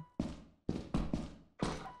alone.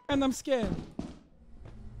 And I'm scared.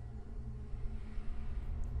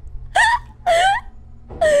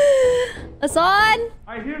 Hasan?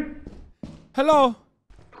 I hear. Hello.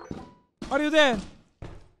 Are you there?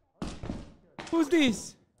 Who's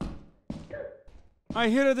this? I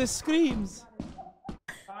hear the screams.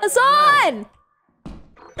 Hasan!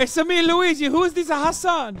 It's me, Luigi. Who's this,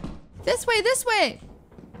 Hassan? This way, this way.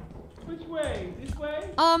 Which way? This way?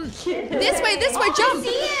 This way, jump. I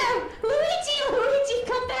see him! Luigi,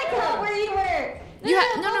 come back up where you were.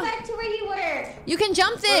 Go back to where you were. You can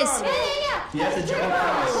jump this. Yeah. You have to jump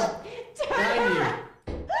across. Behind you.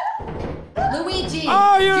 Luigi.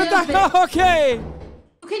 Oh, you're jump it. the okay.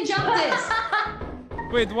 You can jump this.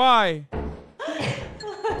 Wait, why?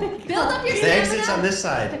 Build up your The exit's stamina on this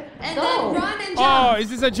side. and then run and jump. Oh, is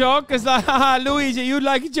this a joke? Cause like, haha, Luigi, you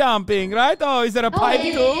like jumping, right? Oh, is there a pipe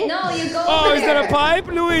too? No, you go Oh, over is there a there. pipe?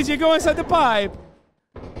 Luigi, go inside the pipe.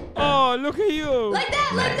 Oh, look at you. Like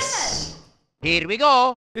that, like that. Here we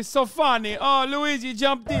go. It's so funny. Oh, Luigi,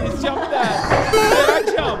 jump this, jump that. Yeah, I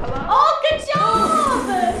jump. Oh, good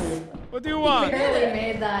job! What do you want? Barely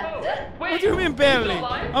made that. What do you mean barely?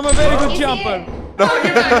 I'm a very good jumper. I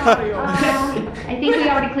think we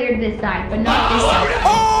already cleared this side, but not this side.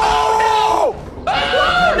 Oh!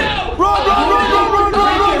 Oh no! Run, run, run, run, run, run,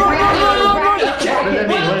 run, run, run, run, run. What does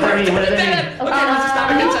that mean? What does that mean? Okay, let's just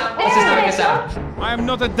knock us out. Let's just knock us out. I am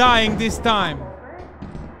not dying this time.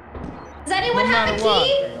 Does anyone No have a matter what.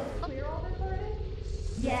 key?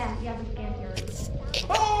 Yeah, we scanned here already.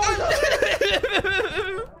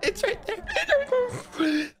 It's right there.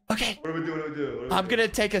 Okay. What do we do? I'm gonna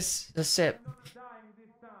take a sip.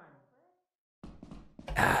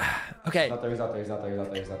 Okay. He's out there.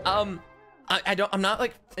 I'm not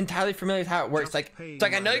like entirely familiar with how it works. Like, it's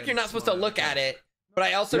like I know you're not supposed to look at it, but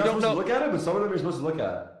I also don't know. Look at it, but some of them you're supposed to look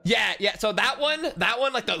at. Yeah. So that one,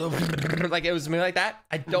 like the like it was moving like that.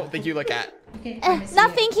 I don't think you look at. Okay,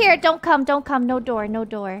 Nothing here. Don't come. No door.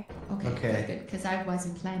 Okay. Good, because I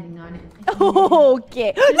wasn't planning on it.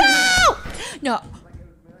 Okay. No! No.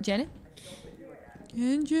 Janet?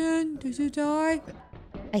 Jen, did you die?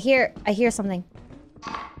 I hear something.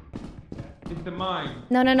 It's the mine.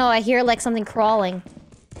 No. I hear like something crawling.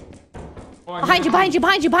 Oh, Behind you. I'm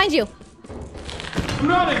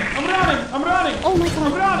running. Oh my god. I'm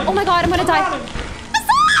running. Oh my god, I'm gonna die. running.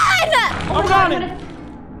 Hasan! I'm running.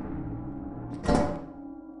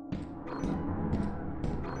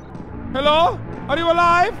 Hello? Are you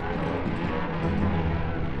alive?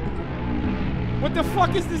 What the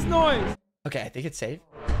fuck is this noise? Okay, I think it's safe.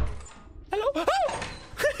 Hello.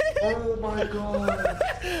 Oh my god.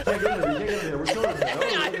 Can't get in here. We're still in here.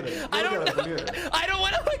 I don't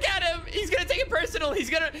want to look at him. He's gonna take it personal. He's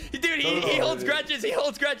gonna, dude. He holds grudges. He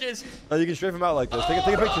holds grudges. Oh, you can strafe him out like this. Take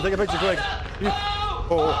a picture. Take a picture quick.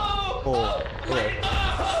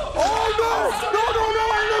 Oh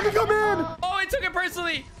no! No! Come in! Oh, I took it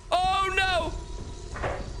personally. Oh no!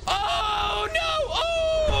 Oh no!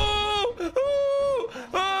 Oh!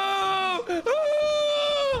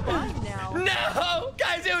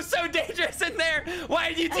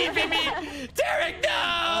 TP me! Derek,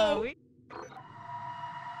 no!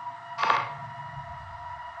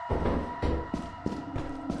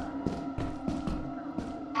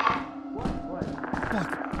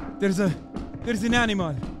 Fuck. There's an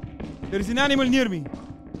animal. There's an animal near me.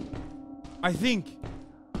 I think.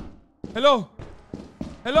 Hello?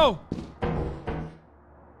 Hello?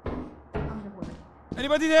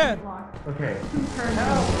 Anybody there? Okay.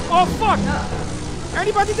 Oh fuck!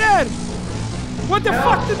 Anybody there? What the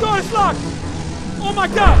fuck? The door is locked! Oh my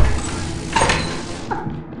god!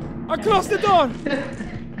 I closed the door!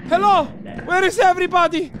 Hello? Where is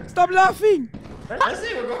everybody? Stop laughing! That's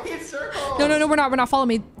it, we're going in circles. No, we're not. We're not. Follow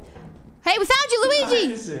me. Hey, we found you,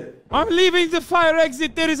 Luigi! I'm leaving the fire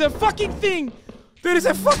exit. There is a fucking thing! There is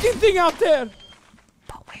a fucking thing out there!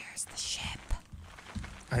 But where's the ship?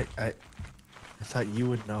 I thought you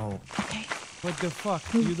would know. Okay. What the fuck?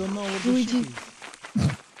 You don't know what the Luigi. ship is?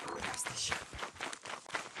 Where's the ship?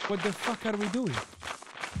 What the fuck are we doing?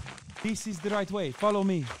 This is the right way. Follow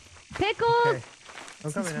me. Pickles! Okay.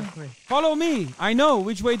 I'm coming, I'm coming. Follow me. I know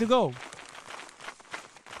which way to go.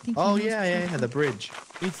 Oh, yeah, the bridge.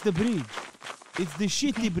 It's the bridge. It's the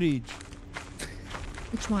shitty bridge.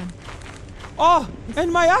 Which one? Oh,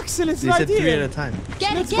 and my axle is You right said 3 here. at a time.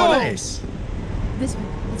 Let's Get go. it! Nice. This way.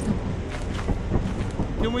 Let's go.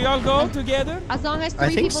 Can we all go together? As long as I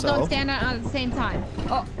 3 think people so. don't stand out at the same time.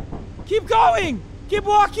 Oh. Keep going. Keep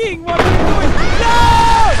walking. What are you doing?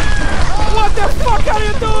 No! What the fuck are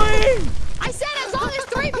you doing? I said as long as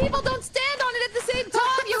 3 people don't stand on it at the same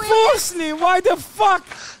time, you idiot! Firstly, why the fuck?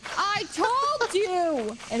 I told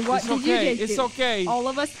you! And what It's did okay. you just It's do? okay. All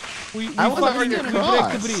of us? We I wasn't fucking already we break the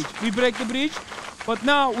across. bridge. We break the bridge, but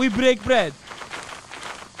now we break bread.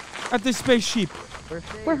 At the spaceship.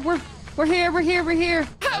 We're here.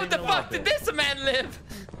 How the fuck did this man live?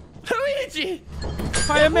 Luigi!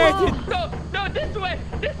 I made it. No, this way,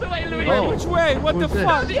 Luigi. Oh. Which way? What the Who's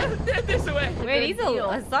fuck? This way. Wait,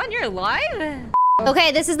 Hassan, you're alive?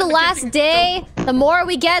 Okay, this is the last day. The more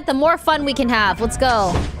we get, the more fun we can have. Let's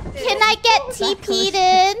go. Can I get TP'd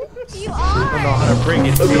in? I You don't know are! how to bring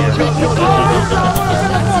it to you.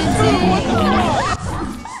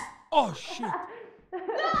 Oh shit.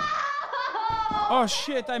 Oh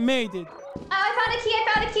shit, I made it. I found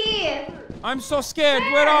a key! I'm so scared.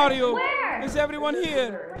 Where are you? Where? Is everyone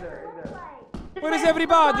here? Where is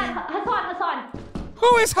everybody? Hassan!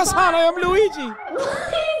 Who is Hassan? I am Luigi.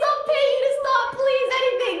 Please don't pay you to stop, please!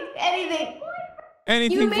 Anything!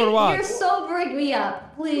 Anything for what? You're sobering me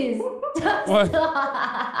up, please. What?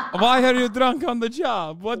 Why are you drunk on the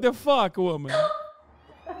job? What the fuck, woman?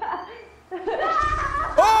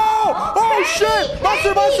 Oh shit!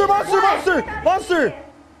 Monster!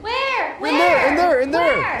 Where?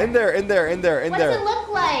 In there. What does it look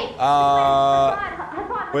like?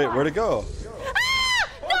 Wait, where'd it go?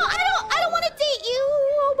 No, I don't want to date you.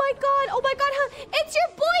 Oh my god. It's your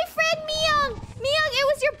boyfriend, Myung. Myung, it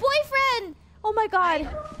was your boyfriend. Oh my god.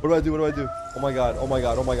 What do I do? Oh my god.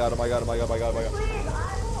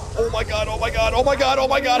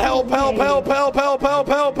 Help.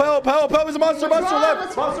 It's a monster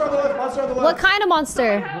left. Monster on the left. What kind of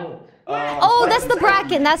monster? Oh, that's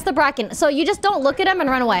the bracken. So you just don't look at him and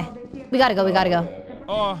run away. We gotta go.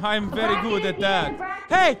 Oh, I'm very good at that.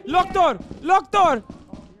 Hey, locked door.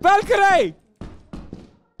 Valkyrie!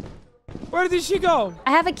 Where did she go?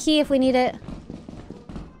 I have a key if we need it.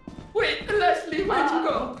 Wait, Leslie, where'd you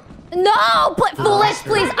go? No, but Foolish,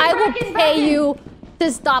 please. I will pay you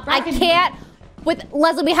to stop. I can't. With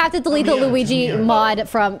Leslie, we have to delete the Luigi mod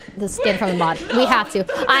from the skin from the mod. We have to.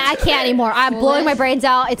 I can't anymore. I'm blowing my brains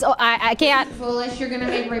out. I can't. Foolish, you're gonna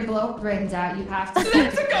make Ray blow brains out. You have to.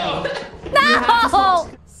 Let's go! No!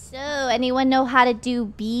 So, anyone know how to do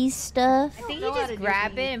bee stuff? I think you just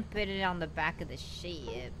grab it and put it on the back of the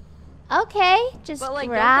ship. Okay, just But, like,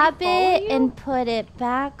 don't grab they follow it you? and put it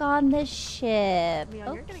back on the ship. You're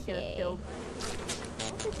gonna get us Okay. killed.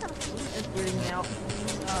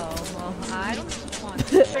 Oh, well, I don't want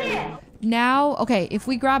to. Now, okay, if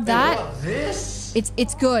we grab that, This?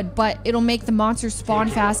 it's good, but it'll make the monsters spawn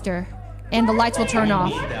faster, and the lights will turn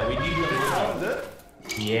off.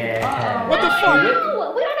 Yeah. What the fuck? We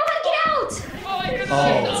don't know how to get out.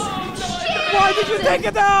 Why did you take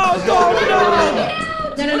it out? Oh,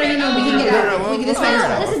 No, we can get out. We can this way.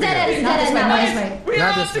 This is dead end. Not this way.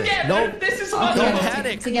 Not this way. Nope. This is Don't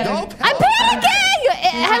panic. Together. I'm panicking!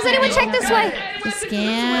 Has anyone checked this way?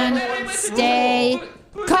 Scan, stay,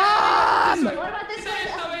 calm! What about this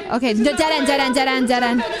way? Okay, dead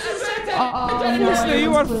end. Honestly,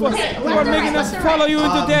 you are making us follow you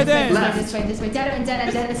into dead end. This way. Dead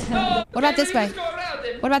end. What about this way?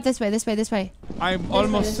 What about this way? This way, this way. I'm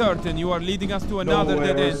almost certain you are leading us to another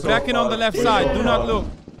dead end. Bracken on the left side. Do not look.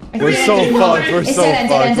 We're so fucked. We're so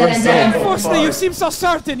fucked. We're so Unfortunately, you seem so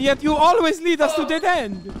certain, yet you always lead us to dead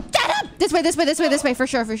end. Get up! This way, this way, this way, this way. For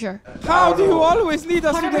sure, for sure. How do you always lead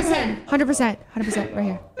us to dead end? 100%. 100%. Right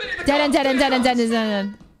here. Dead end, dead end, dead end, dead end, dead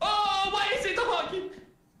end. Oh, why is it honking?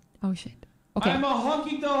 Oh, shit. Okay. I'm a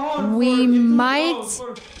honking the horn. We might...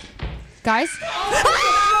 Guys?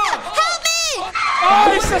 Help me!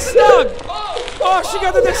 Oh, it's a slug! Oh, she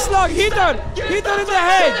got the slug. Hit her! Hit her in the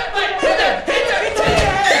head! Hit her in the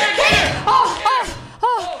head!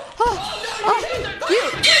 You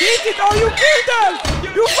hit it! Oh, you killed her!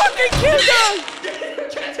 You fucking killed her!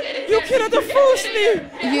 You killed her falsely!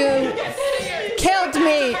 You killed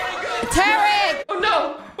me! Tarek! Oh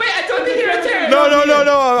no! Wait, I don't think you're a Tarek! No.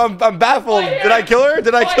 I'm baffled. Did I kill her?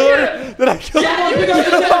 Did I kill her? Did I kill her? It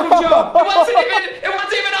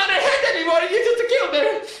wasn't even on her head anymore. You just killed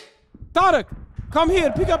her. Tarek, come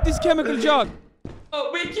here. Pick up this chemical jug. Oh,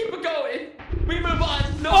 we keep it going. We move on.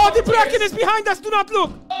 No Oh, the Bracken is behind us. Do not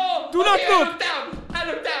look. Oh, Do not look. I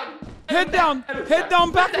look down. Head down. Head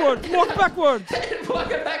down backwards. Walk backwards. Walk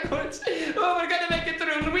backwards. Oh, we're gonna make it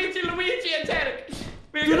through. Luigi, and Tarek.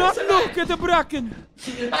 Do not look at the Bracken.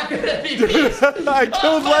 I'm gonna be pissed. I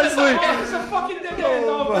killed Leslie. Oh, it's a fucking dead end.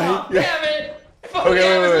 Oh my God. Damn it.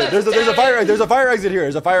 Okay, wait. There's a fire exit. There's a fire exit here.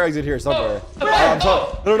 There's a fire exit here somewhere. No. I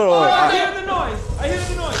hear the noise. I hear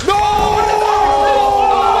the noise. No!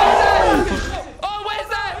 Oh, what is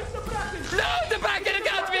that? No, the Bracken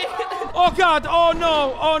got me. Oh God. Oh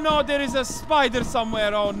no. Oh no. There is a spider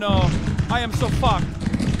somewhere. Oh no. I am so fucked.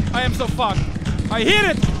 I am so fucked. I hear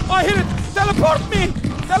it. I hear it. Teleport me.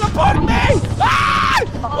 Teleport me. Ah!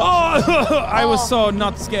 Oh, I was so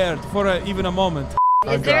not scared for even a moment.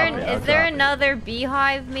 Is there another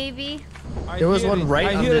beehive maybe? There was one right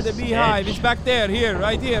on I hear this the beehive. It's back there. Here,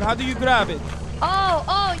 right here. How do you grab it?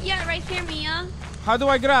 Oh, yeah, right here, Mia. How do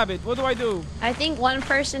I grab it? What do I do? I think one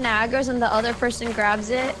person aggro's and the other person grabs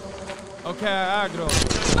it. Okay, aggro.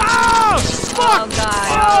 Oh! Fuck! Oh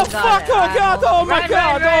God! Oh, fuck! Oh God! Oh my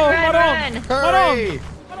God! Run! Hurry!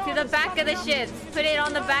 To the back of the ship. Put it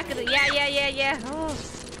on the back of the. Yeah. Oh.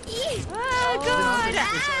 Oh God!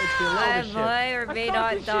 Boy, or may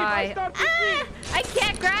not die. I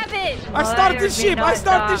can't grab it. I start the ship. I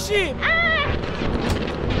start the ship.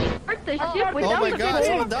 Start the ship Oh my God!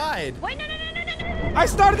 Someone died. Wait, no. I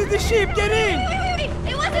started the ship. Get in. Wait.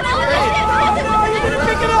 It wasn't Oh no! You didn't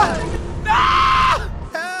pick it up. Ah!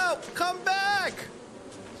 Help! Come back!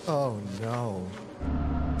 Oh no.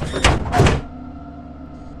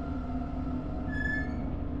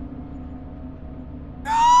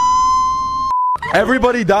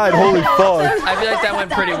 Everybody died. Holy fuck. I feel like that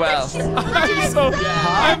went pretty well.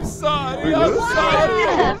 I'm sorry.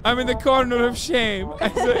 I'm in the corner of shame.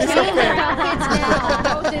 It's okay.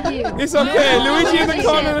 It's okay. Luigi in the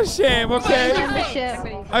corner of shame. Okay.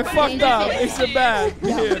 I fucked up. It's a bad.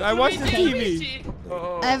 Here, I watched the TV.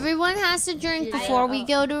 Everyone has to drink before we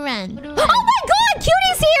go to rent. Oh my God!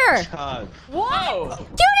 Cutie's here! Whoa!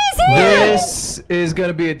 Cutie's here! This is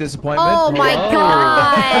gonna be a disappointment. Oh my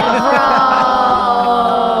God,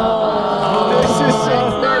 bro! This is so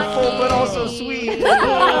hurtful, but also sweet. No,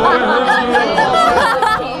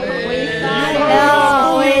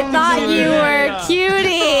 we thought you were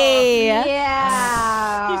Cutie!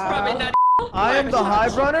 He's probably not. I am the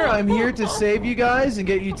hive runner. I'm here to save you guys and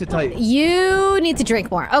get you to Titan. You need to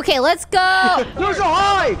drink more. Okay, let's go. There's a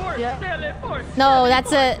hive! No,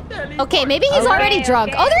 that's a... Okay, maybe he's already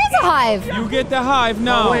drunk. Oh, there is a hive. You get the hive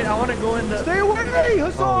now. Oh, wait, I want to go in the... Stay away,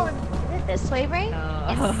 Hassan! This way, right?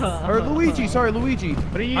 Or Luigi, sorry, Luigi.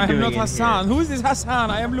 What are you I am doing not in Hassan. Who is this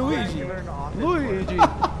Hassan? I am Luigi. Luigi.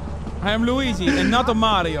 I am Luigi and not a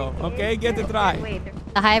Mario. Okay, get it right.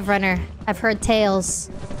 The hive runner. I've heard tales.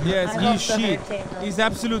 Yes, he's shit. He's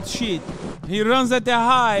absolute shit. He runs at the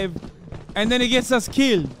hive and then he gets us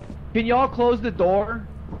killed. Can y'all close the door?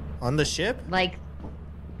 On the ship? Like.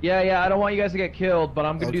 Yeah, I don't want you guys to get killed, but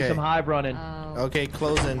I'm gonna do some hive running. Okay,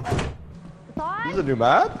 closing. This is a new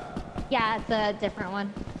map? Yeah, it's a different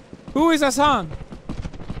one. Who is Hassan?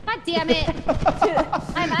 God damn it!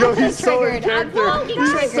 I'm Yo, actually he's so in triggered. I'm character. fucking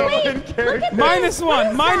He's so triggered. in character. Minus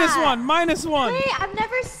one. Wait, I've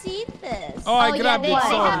never seen this. Oh, I grabbed yeah, it. they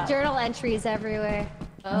Sorry. have journal entries everywhere.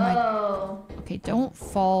 Oh. Okay, don't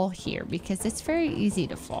fall here because it's very easy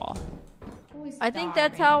to fall. I think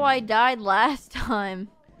that's how I died last time.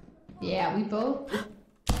 Yeah, we both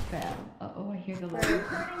fell. Uh-oh, I hear the light.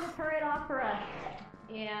 Turning the turret off for us.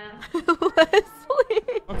 Yeah.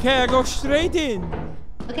 Leslie. Okay, I go straight in.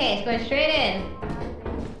 Okay, it's going straight in.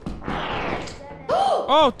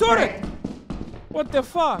 Oh, turret! What the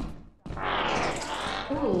fuck?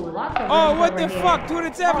 Ooh, lots of Oh, rooms what over the here. fuck?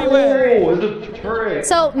 Turrets everywhere. Oh, it's a turret.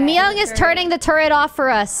 So Myung is turning the turret off for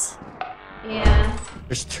us. Yeah.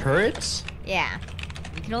 There's turrets? Yeah.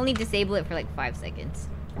 You can only disable it for like 5 seconds.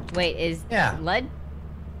 Wait, is Yeah. Lud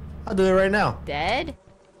I'll do it right now. dead?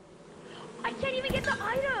 I can't even get the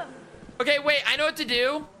item. Okay, wait, I know what to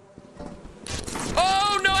do.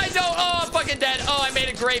 Oh, no, I don't. Oh, I'm fucking dead. Oh, I made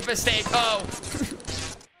a great mistake. Oh.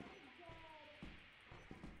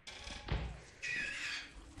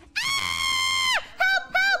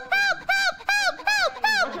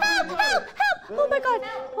 Oh my god.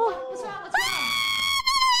 Oh. What's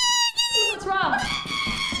wrong? What's wrong?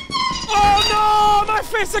 Oh no! My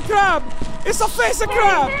face a crab! It's a face of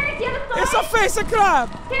crab! It's a face of crab!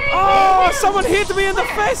 Oh, someone hit me in the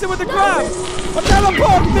face with the crab!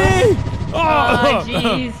 Teleport me! Oh,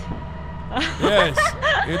 jeez. Yes,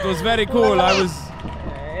 it was very cool. I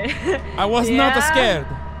was not scared.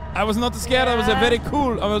 I was not scared. I was very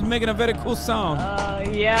cool. I was making a very cool sound.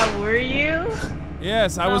 Yeah, were you?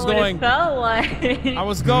 Yes, I was Not what going. It felt like. I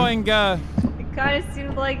was going. It kind of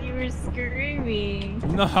seemed like you were screaming.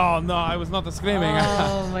 No, I was not screaming.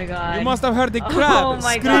 Oh my god. You must have heard the crab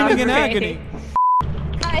screaming in agony.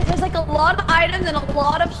 Guys, there's like a lot of items and a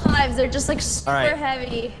lot of hives. They're just like super right.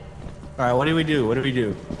 heavy. All right, what do we do? What do we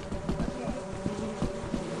do?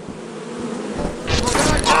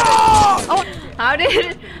 Oh, how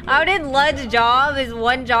did Lud's job, his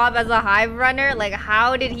one job as a hive runner, like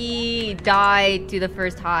how did he die to the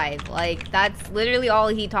first hive? Like that's literally all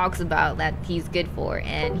he talks about that he's good for,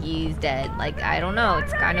 and he's dead. Like I don't know,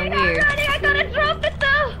 it's kind of weird. I gotta drop it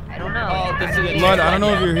though. I don't know. Oh, this is Blood, I don't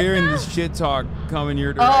know if you're hearing this shit talk coming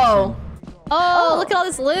your direction. Oh, look at all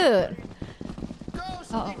this loot.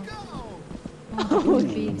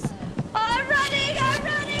 I'm running.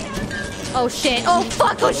 Oh shit. Oh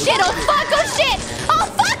fuck. Oh shit. Oh fuck. Oh shit. Oh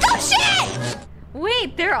fuck. Oh shit.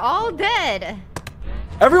 Wait, they're all dead.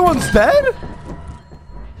 Everyone's dead?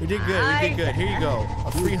 We did good. We did good. Here you go.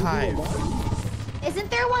 A free hive. Isn't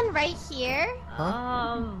there one right here?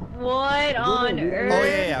 What on earth? Oh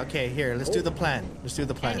yeah. Okay. Here. Let's do the plan. Let's do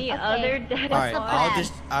the plan. Any other dead All right. spots?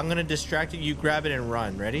 I'm gonna distract you. You grab it and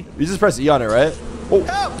run. Ready? You just press E on it, right? Oh. Go,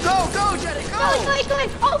 Jenny, go! Go.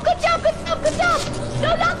 Oh, good job.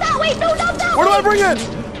 No, not that way. No, not that Where do I bring it?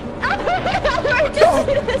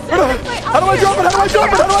 How do I drop it? I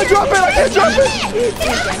can't drop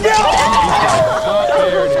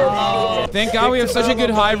it! Thank God we have such a good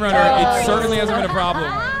hive runner. It certainly hasn't been a problem.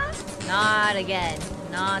 Not again.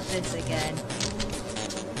 Not this again.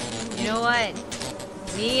 You know what?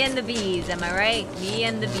 Me and the bees, am I right? Me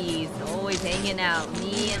and the bees. Always hanging out.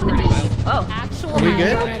 Me and the bees. Oh. Actual Are we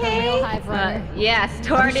good? real hive runner. Yeah,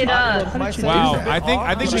 start it up. Wow, I think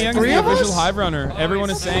the youngest three of us? official hive runner. Everyone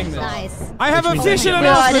is saying this. Nice. I have official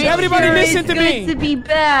announcement. Everybody listen to me. To be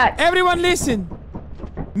back. Everyone listen.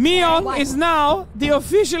 Myung is now the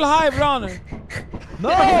official hive runner. No!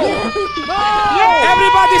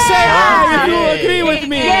 Everybody say hi if you agree with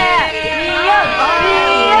me.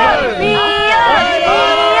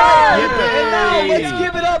 Let's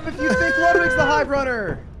give it up if you think Ludwig's the hive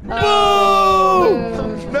runner. No!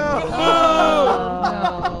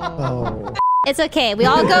 It's okay. We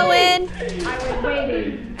all go in.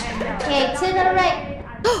 Okay, to the right.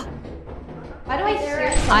 Why do I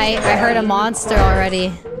hear? I heard a monster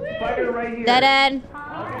already. Dead end.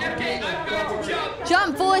 Okay, I'm going to jump.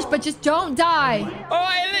 Jump, foolish, but just don't die. Oh,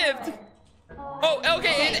 I lived. Oh,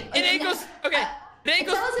 okay, it ain't goes. Okay, it ain't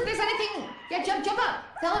goes. Tell us if there's anything. Yeah, jump up.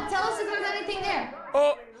 Tell us if there's anything there.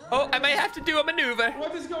 Oh, I might have to do a maneuver.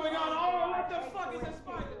 What is going on? Oh, what the fuck is a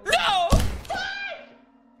spider? No!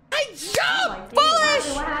 I jumped!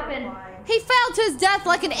 Foolish! What happened? He fell to his death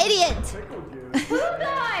like an idiot. Who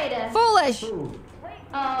died? Foolish.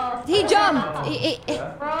 Oh. He jumped.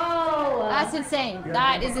 Bro. That's insane.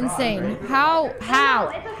 That is insane. How?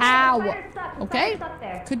 Okay.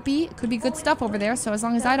 Could be good stuff over there. So as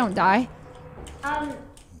long as I don't die. I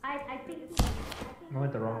think I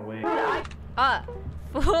went the wrong way.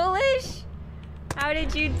 Foolish? How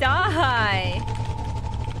did you die?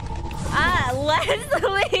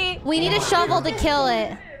 Leslie! We need a shovel to kill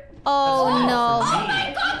it. Oh no. Oh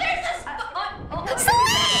my God! There's a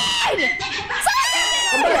Slide!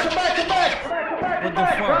 Come back! What the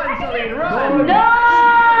fuck? Run!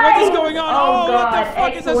 no! What is going on? Oh, what the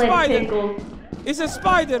fuck is a Excellent spider? pickles. It's a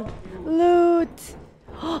spider. Loot.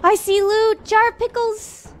 I see loot. Jar of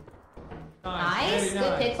pickles. Nice.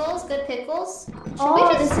 Good pickles. Good pickles. Should Oh, we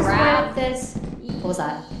this just is grab what this? What was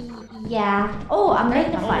that? Yeah. Oh, a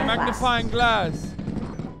magnifying Magnifying glass.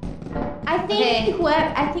 I think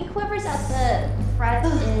whoever's at the Fred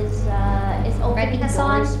is opening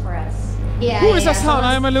doors for us. Yeah. Who is Hassan?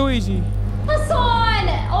 I am a Luigi. Hassan!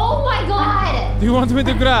 Oh my god! Do you want me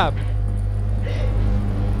to grab?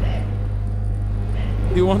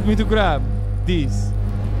 Do you want me to grab these?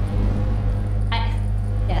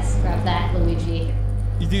 Yes, grab that, Luigi.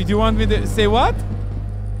 Do you want me to say what?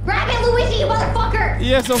 Grab it, Luigi, you motherfucker!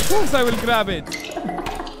 Yes, of course I will grab it.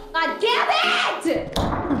 God damn it!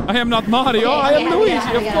 I am not Mario. Okay, I am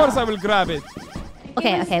Luigi. Of yeah. course I will grab it.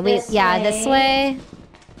 Okay, this way.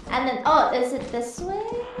 And then, is it this way?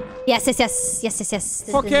 Yes.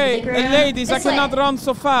 Okay, and ladies, I cannot run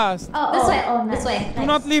so fast. This way. Oh, this way. Do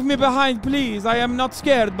not leave me behind, please. I am not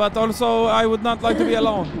scared, but also I would not like to be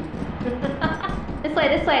alone.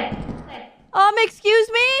 This way. Excuse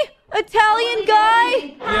me? Italian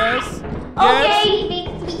guy? Yes. Okay, big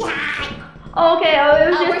sweetheart. Okay, it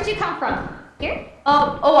was just... Where'd you come from? Here?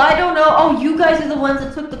 I don't know. Oh, you guys are the ones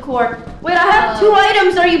that took the cork. Wait, I have 2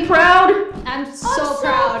 items. Are you proud? I'm so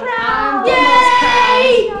proud. I'm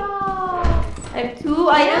Yay! I have 2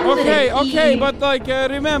 items. Okay, but like,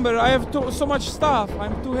 remember, I have so much stuff.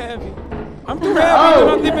 I'm too heavy. I'm too heavy. Do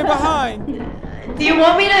not leave me behind. Do you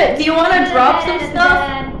want to drop some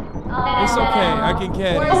stuff? It's okay. I can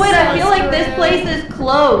carry it. Oh wait, I feel like this place is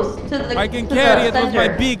close to the. I can carry it with my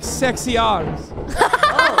big, sexy arms.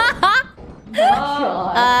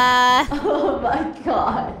 Oh my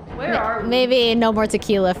god. Where are we? Maybe no more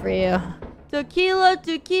tequila for you. Tequila.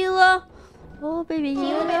 Oh, baby. Go!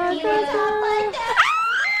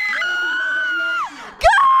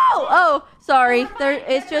 Oh, sorry.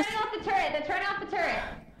 It's just. Turn off the turret.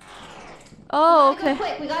 Oh, okay.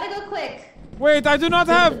 We gotta go quick. Wait, I do not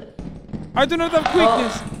have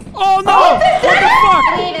quickness. Oh no! What the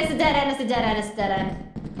fuck? It's a dead end.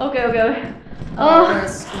 Okay.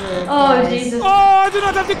 Oh, Jesus. Oh, I do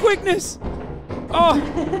not have the quickness. Oh.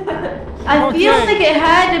 I feel like it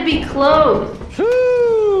had to be close.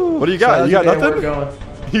 What do you got? You got nothing?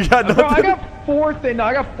 You got nothing? No, I got 4 things. No,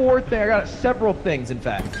 I got 4 things. I got several things, in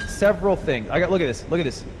fact. Several things. Look at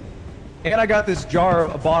this. And I got this jar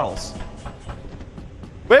of bottles.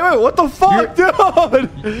 Wait, what the fuck, dude?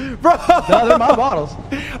 Bro. No, they're my bottles.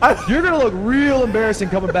 You're gonna look real embarrassing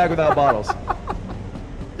coming back without bottles.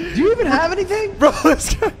 Do you even have anything? Bro,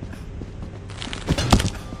 this guy.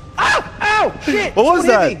 Ow! Shit! What was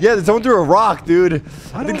that? Yeah, someone threw a rock, dude.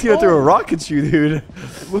 I think Tina threw a rock at you, dude.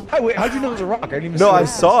 Wait, how'd you know it was a rock? I didn't even see No, it. I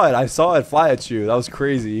saw it. I saw it fly at you. That was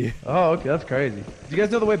crazy. Oh, okay, that's crazy. Do you guys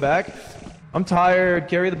know the way back? I'm tired.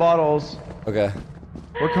 Carry the bottles. Okay.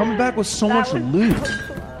 We're coming back with so much loot.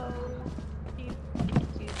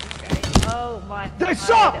 Oh my God.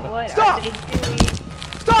 Stop!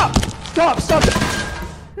 Stop!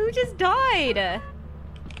 Who just died?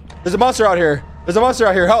 There's a monster out here.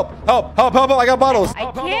 Help! I got bottles. I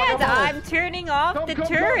can't. I'm turning off the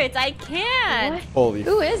turrets. I can't. Holy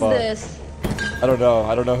Who is fuck. this? I don't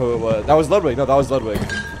know who it was. That was Ludwig. No, that was Ludwig.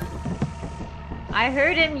 I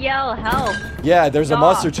heard him yell help. Yeah, there's a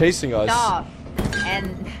monster chasing us. Stop.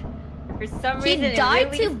 And for some reason He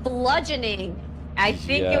died to bludgeoning. I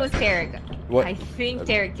think it was Tarek. What? I think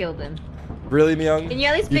Tarek killed him. Really, Myung? Can you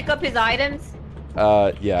at least pick up his items?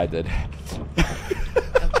 Yeah, I did.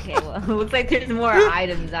 Okay, well, it looks like there's more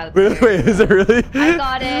items out there. Wait, is it really? I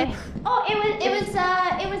got it. Oh, it was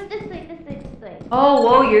this way. Oh,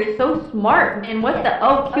 whoa, you're so smart. And what the?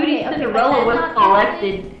 Oh, Cutie Cinderella was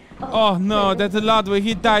selected. Oh no, that's a Ludwig.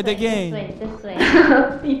 He died again. This way.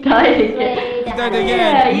 He died again. He died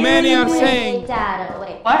again. Yeah, Many are saying.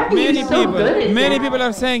 Why are you so good at Many this? people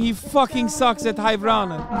are saying he fucking sucks at high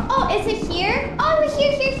runner. Oh, is it here? Oh,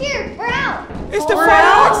 here. We're out. It's the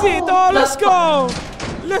fire exit. Oh, let's go.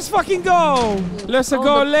 Let's fucking go. Let's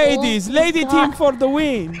go, ladies. Lady team for the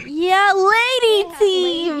win. Yeah, lady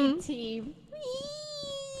team.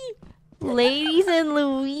 Ladies and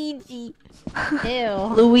Luigi.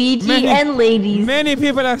 Ew. Luigi and ladies. Many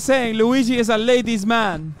people are saying Luigi is a ladies'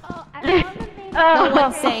 man. No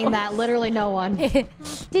one's saying that. Literally no one.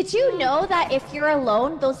 Did you know that if you're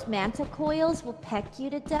alone, those manta coils will peck you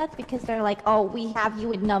to death because they're like, oh, we have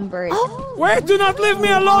you in numbers. Oh, wait, do not leave me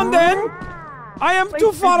alone then. I am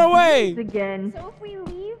too far away. Again. So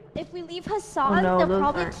if we leave Hassan, no, they'll those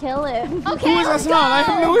probably aren't. kill him. Who is Hassan? I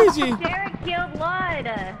am Luigi. Derek killed Lud.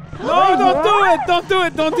 No, don't do it. Don't do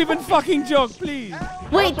it. Don't even fucking joke, please.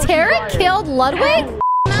 Wait, Tarek killed Ludwig?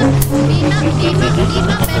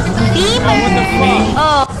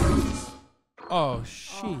 Oh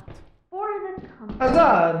shit.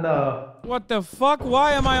 Hassan! What the fuck?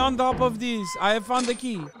 Why am I on top of this? I have found the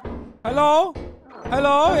key. Hello?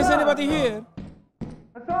 Hello? Is anybody here?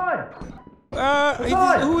 Hassan!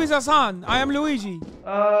 Who is Hassan? I am Luigi.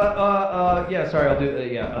 Yeah, sorry, I'll do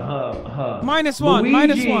that. Yeah, -1,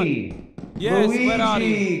 -1. Yes, Luigi, where are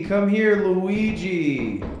you? come here,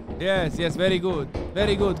 Luigi. Yes, yes, very good.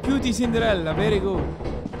 Very good. Cutie Cinderella, very good.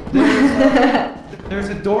 There's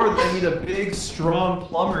a door that I need a big, strong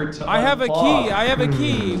plumber to I have a key. I have a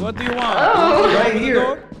key. What do you want? Oh, right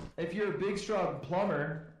here. If you're a big, strong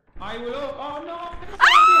plumber. I will. Oh, no.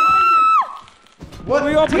 What?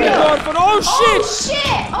 We open the door for. Oh, shit. Oh,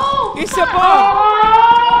 shit. Oh, it's a bug.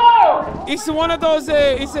 Oh. It's one of those.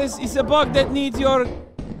 It's a bug that needs your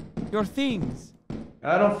things.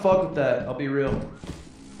 I don't fuck with that. I'll be real.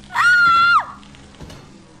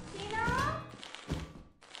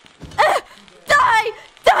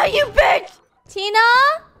 Die, you bitch! Tina?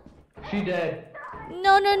 She dead.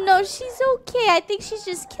 No, she's okay. I think she's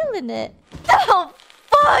just killing it. Oh,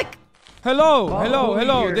 fuck! Hello.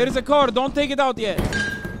 There is a car. Don't take it out yet.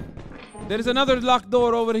 There is another locked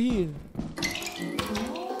door over here.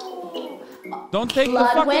 Don't take the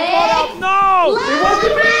fucking car out. No! It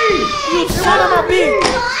wasn't me! You son of a bitch!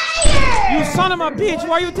 You son of a bitch!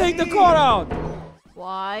 Why you take the car out?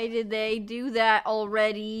 Why did they do that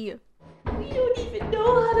already? We don't even know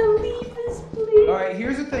how to leave this place. Alright,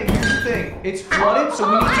 here's the thing. It's flooded, so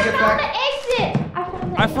we need to get back. I found the exit.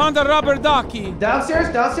 I found a rubber ducky. Downstairs?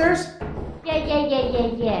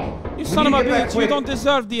 Yeah. You son of a bitch! You don't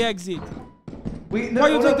deserve the exit. Why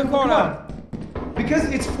you take the car out? Because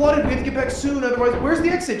it's flooded, we have to get back soon, otherwise, where's the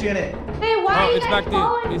exit, Janet? Hey, why are you it's guys back there.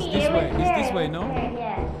 following It's me? this It way. was It's there. this way, no?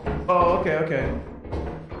 Yeah. Oh, okay.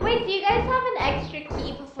 Wait, do you guys have an extra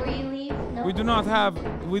key before you leave? No. We do not have.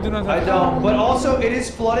 I don't, but also, it is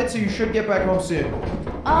flooded, so you should get back home soon. You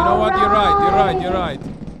know what? You're right.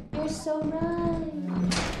 You're so right.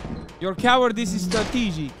 Your cowardice is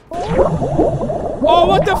strategic. Oh,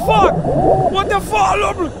 what the fuck? What the fuck?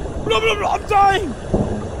 Blah, blah, blah, I'm dying.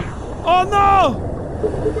 Oh, no.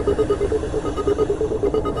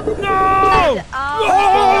 No!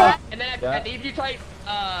 And then if you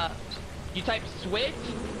type switch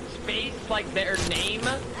space like their name,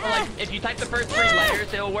 or like if you type the first 3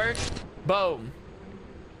 letters, it'll work. Boom.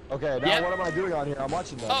 Okay, now what am I doing on here? I'm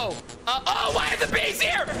watching them. Why are the bees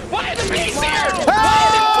here? Why are the bees here?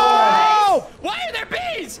 Why are there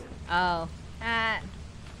bees? Oh.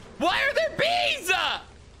 Why are there bees?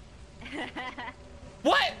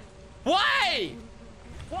 What? Why?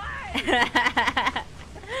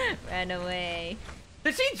 Ran away.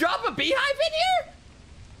 Did she drop a beehive in here?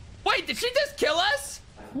 Wait, did she just kill us?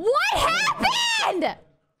 What happened?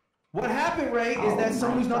 What happened, Ray, is that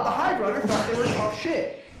someone who's not the high runner thought they were tough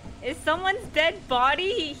shit. Is someone's dead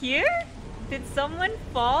body here? Did someone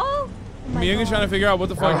fall? Me and trying to figure out what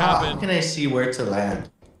the fuck happened. How can I see where to land?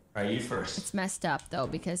 Are you first? It's messed up though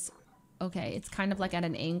because, okay, it's kind of like at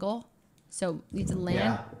an angle, so you need to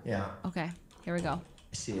land. Yeah. Okay, here we go.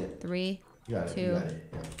 I see it. 3, You got it. 2. You got it.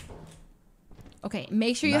 Yeah. Okay,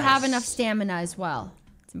 make sure you have enough stamina as well.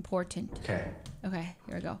 It's important. Okay. Okay,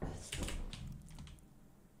 here we go.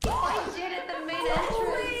 I did it the main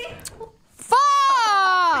entrance.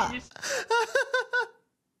 Fuck!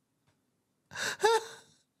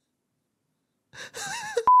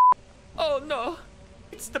 Oh no,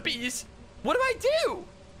 it's the bees. What do I do?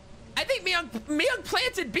 I think Myung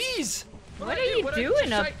planted bees. What are you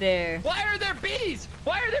doing up there? Why are there bees?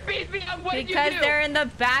 Why are there bees, Myung? What did you do? Because they're in the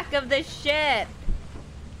back of the ship.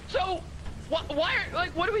 So, why are,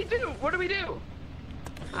 like, what do we do? What do we do?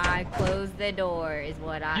 I closed the door is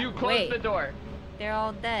what I... You closed the door. They're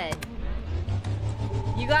all dead.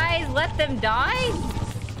 You guys let them die?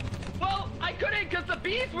 Well, I couldn't because the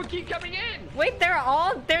bees would keep coming in. Wait, they're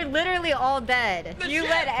literally all dead. You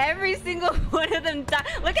let every single one of them die.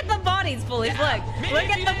 Look at the bodies, Bullies. Look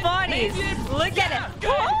at the bodies. Look at it.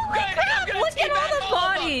 Holy crap, look at all the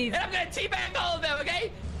bodies. And I'm gonna teabag all of them,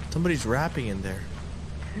 okay? Somebody's rapping in there.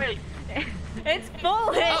 Wait. It's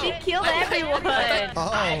Bullish. He killed everyone.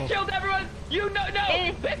 I killed everyone. You know,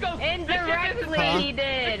 no. Pickles. Indirectly, he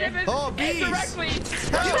did. Oh, bees. Indirectly.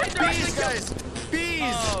 Bees, guys. Bees.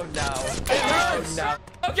 Oh, no. Oh, no.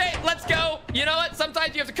 Okay, let's go. You know what?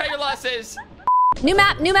 Sometimes you have to cut your losses. New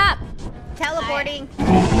map. Teleporting.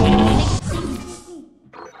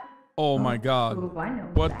 Oh my god.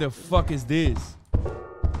 What the fuck is this?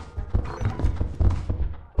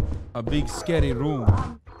 A big scary room.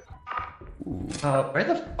 Where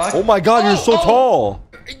the fuck? Oh my god, you're so tall.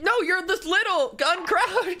 No, you're this little.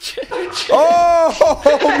 Uncrouch. Oh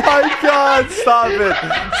my god, stop it.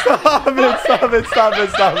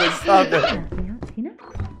 Stop it.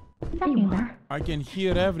 I can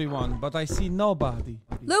hear everyone, but I see nobody.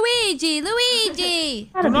 Luigi,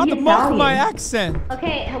 Luigi. Do not mock my accent.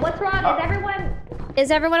 Okay, what's wrong?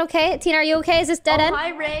 Is everyone okay? Tina, are you okay? Is this dead end? Hi,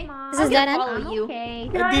 Ray. Is this dead end? I'm okay.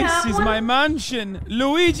 This is my mansion.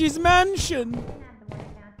 Luigi's mansion.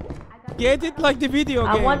 Get it like the video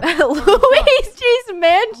game. Luigi's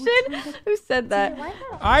mansion? Who said that?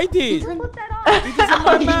 I did. It is in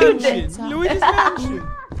my mansion. Luigi's mansion.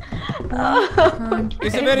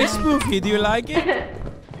 It's very spooky. Do you like it?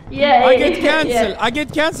 Yeah. I get cancelled. I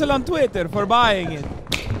get cancelled on Twitter for buying it.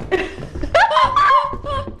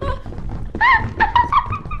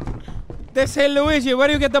 They say, Luigi, where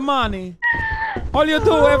do you get the money? All you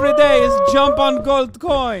do every day is jump on gold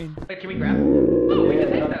coin. Wait, can we grab?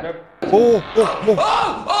 Oh!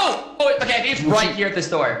 Okay, he's right here at this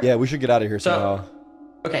door. Yeah, we should get out of here somehow.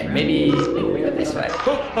 Okay, maybe we go this way.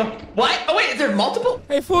 What? Oh wait, is there multiple?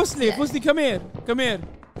 Hey, Fusli, Fusli, come here. Come here.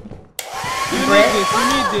 You need this. You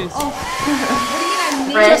need this.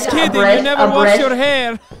 Just kidding. You never wash your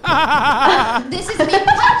hair. This is me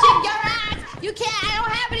punching your ass. You can't. I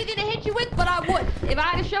don't have anything to hit you with, but I would. If I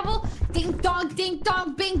had a shovel, ding dong, bing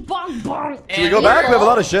bong bong. Should we go back? We have a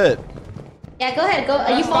lot of shit. Yeah, go ahead. Go.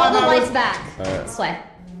 You follow the lights back. Alright. This way.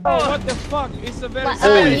 Oh, what the fuck? It's a very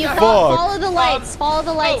Holy You fuck. follow the lights. Follow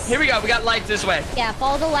the lights. Here we go. We got lights this way. Yeah,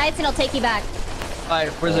 follow the lights and I'll take you back.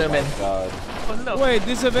 Alright, we're zooming. God. Oh, no. Wait,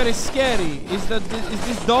 this is very scary. Is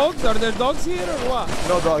this dogs? Are there dogs here or what?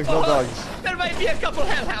 No dogs, no dogs. There might be a couple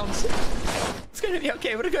hellhounds. It's gonna be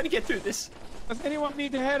okay. We're gonna get through this. Does anyone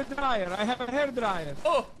need a hair dryer? I have a hair dryer.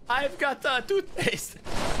 Oh, I've got toothpaste.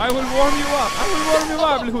 I will warm you up. I will warm you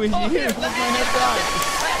up, Luigi. Here, hold my hair dryer.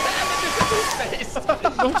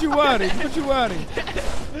 Don't you worry. Don't you worry.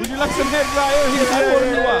 Would you like some hair dryer? Here, I warm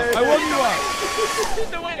you up. I warm you up.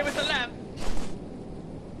 The way with the lamp.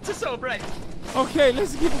 It's so bright. Okay,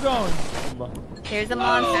 let's keep going. There's a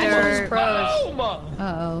monster.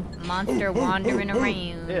 Uh-oh. Monster wandering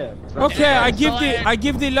around. Yeah. Okay, I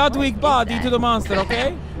give the Ludwig body to the monster,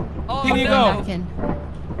 okay? Here you go.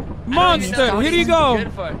 Monster, here you go.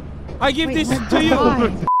 I give this to you.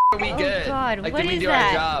 Are we good? Oh God, like, what did we is do that?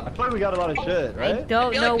 our job? I feel like we got a lot of shit, right? I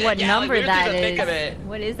don't feel know like what yeah, number like, that we were through the thick of is. it.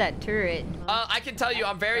 What is that turret? I can tell you,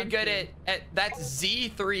 I'm very good at that's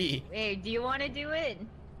Z3. Hey, do you want to do it?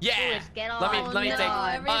 Yeah. Let's get Let me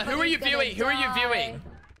on. take. Who are you viewing? Who are you viewing?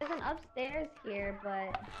 There's an upstairs here,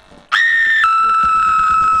 but.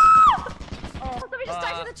 Oh, somebody just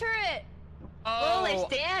died to the turret. Oh, Foolish,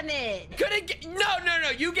 damn it. Couldn't no.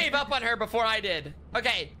 You gave up on her before I did.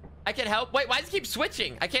 Okay, I can help. Wait, why does it keep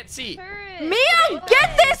switching? I can't see. Mia,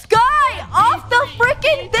 get this guy off the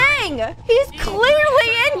freaking thing! He's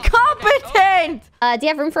clearly incompetent! Do you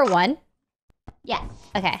have room for one? Yes.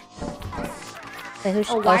 Okay. So who's,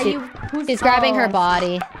 Oh, why are she- you? Who's she's grabbing her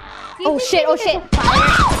body. Oh shit, oh shit.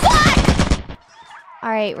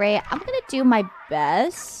 Alright, Ray, I'm gonna do my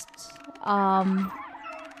best.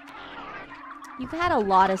 You've had a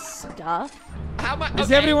lot of stuff. How much?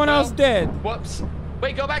 Is everyone else dead? Whoops.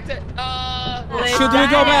 Wait, go back to. Should we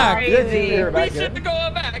go back? We should go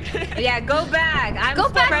back. Yeah, go back. I'm Go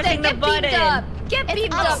back there. pressing the Get button. beamed up. Get It's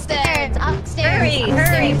beamed up. upstairs. Upstairs.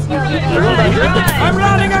 Hurry. I'm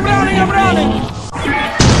running.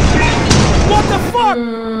 What the fuck?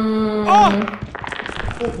 Oh!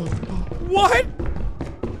 What?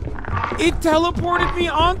 It teleported me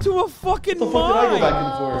onto a fucking mine.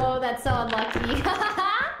 Oh, that's so unlucky.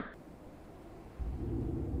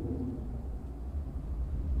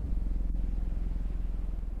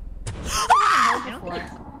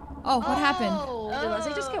 Oh, what happened? Did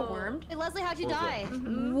Leslie just get wormed? Hey, Leslie, how'd you die?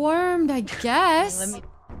 Wormed, I guess.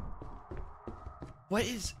 What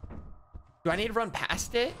is? Do I need to run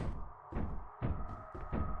past it?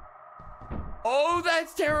 Oh,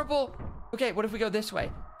 that's terrible. Okay, what if we go this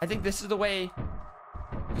way? I think this is the way.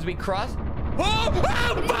 Because we cross. Oh,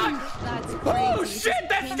 fuck! That's Oh shit!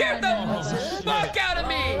 That scared the fuck out of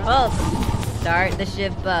me. Well, start the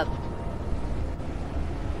ship up.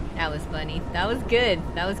 That was funny. That was good.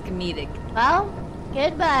 That was comedic. Well,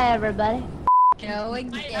 goodbye, everybody. Go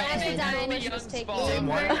again. Same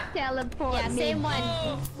one. Teleport. Yeah, same one.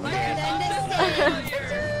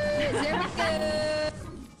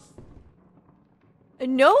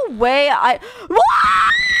 No way. What?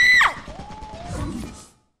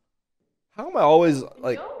 How am I always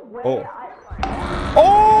like? Oh.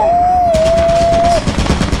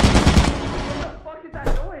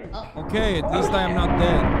 Okay, at least I am not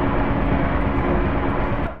dead.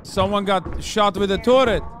 Someone got shot with a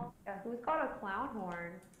turret. Who's got a clown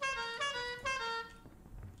horn?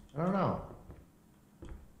 I don't know.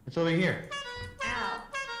 It's over here. Ow.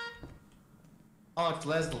 Oh, it's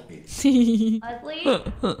Leslie. Leslie?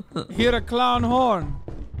 Hear a clown horn.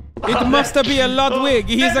 It must be a Ludwig.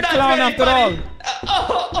 He's a clown after all.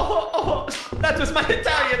 That was my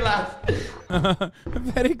Italian laugh.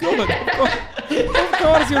 Very good. Of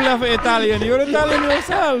course you laugh Italian. You're Italian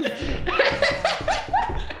yourself.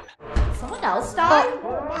 Someone else died?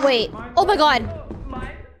 Oh, wait. Oh my god.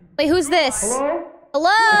 Wait, who's this?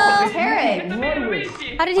 Hello? Turret.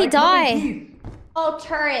 How did he die? Oh,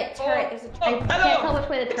 turret. There's a turret. I can't tell which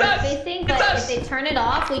way the turret's facing, but if they turn it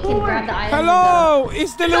off, we can grab the item. Hello,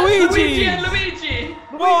 it's the Luigi. Luigi and Luigi.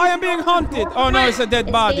 Oh, I am being hunted. Oh no, it's a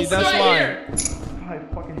dead body. That's why.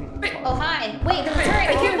 Oh, hi. Wait, there's a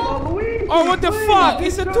turret. Careful. Oh, what the fuck?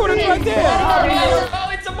 It's a turret right there. Oh,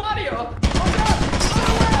 it's a Mario.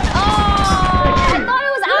 I thought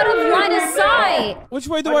it was out of line of sight. Which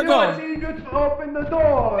way do I go? Just open the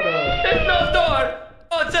door. There's no door.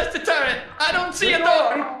 Oh, it's just a turret. I don't see a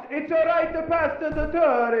door. It's alright to pass to the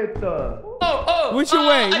turret. Oh. Which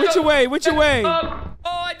way? Which way?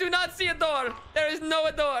 I do not see a door. There is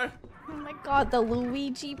no door. Oh my god, the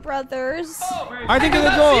Luigi brothers. I think it's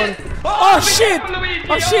a door. Oh shit!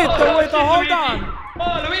 Oh shit! Wait, hold on.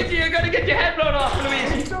 Oh, Luigi, you're gonna get your head blown off,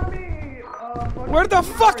 Luigi. Where the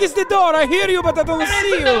fuck is the door? I hear you, but I don't see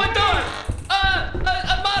you. There is no door.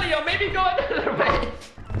 Mario, maybe go another way.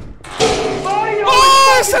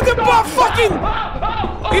 Oh, it's the fucking.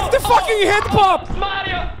 It's the fucking head pop.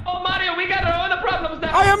 Mario, we got our own problems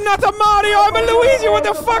now. I am not a Mario. I'm a Luigi. What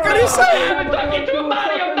the fuck are you saying? I'm talking to a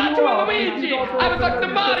Mario, not to a Luigi. I'm talking to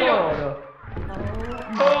Mario.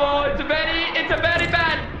 Oh, it's a very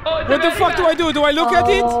bad. Oh, what the fuck do I do? Do I look at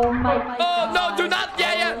it? Oh my god. Oh no, do not.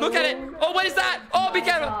 Yeah, look at it. Oh, what is that? Oh, be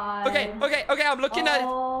careful. Okay, I'm looking at it.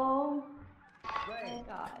 Oh my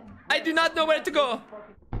god. I do not know where to go.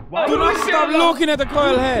 Do not stop looking at the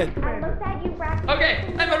coil head.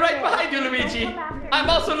 Okay, I'm right behind you, Luigi. I'm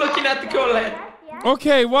also looking at the coil head.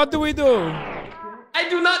 Okay, what do we do? I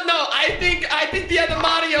do not know. I think the other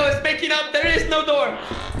Mario is making up. There is no door.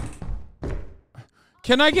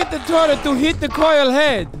 Can I get the turret to hit the coil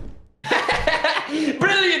head?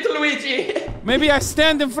 Brilliant, Luigi. Maybe I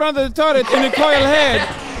stand in front of the turret in the coil head,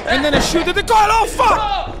 and then I shoot at the coil. Oh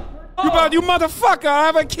fuck! You motherfucker! I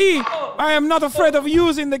have a key. I am not afraid of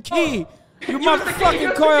using the key. You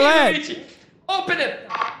motherfucking coil head. Luigi. Open it.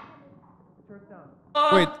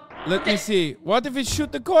 Wait, let me see. What if it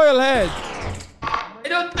shoot the coil head? I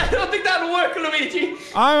don't think that'll work, Luigi.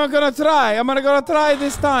 I'm gonna try. I'm gonna try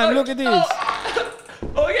this time. Look at this.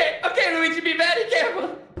 Okay, Luigi, be very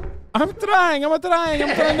careful. I'm trying to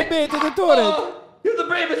bait the turret. You're the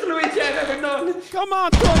bravest Luigi I've ever known. Come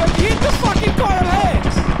on, turret, hit the fucking coil head.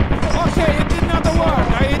 Okay, it did not work.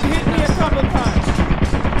 It hit me a couple times.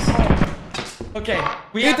 Okay,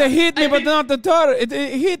 it hit me, but not the turret.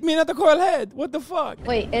 It hit me, not the coil head. What the fuck?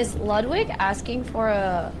 Wait, is Ludwig asking for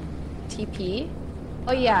a TP?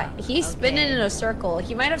 Oh yeah, he's spinning in a circle.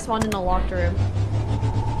 He might have spawned in a locked room.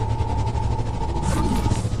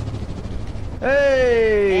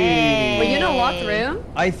 Hey! Were you in a locked room?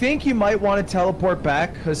 I think you might want to teleport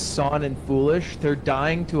back, Hassan and Foolish. They're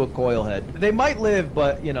dying to a coil head. They might live,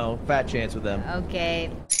 but, you know, fat chance with them.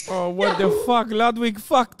 Okay. Oh, what the fuck? Ludwig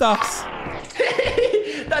fucked us.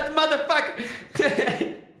 That motherfucker.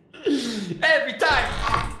 Every time.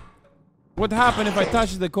 What happened if I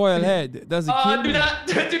touch the coil head? Does it kill me? Do not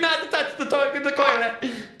touch the coil head.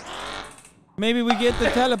 Maybe we get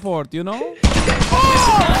the teleport, you know?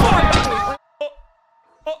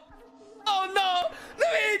 Oh no!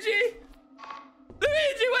 Luigi!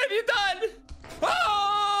 Luigi, what have you done?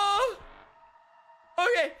 Oh!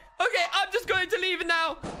 Okay, I'm just going to leave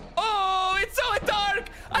now. Oh, it's so dark.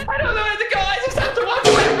 I don't know where to go. I just have to watch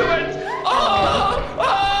afterwards.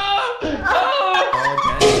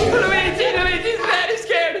 Luigi's very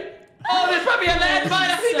scared. Oh, there's probably a landmine.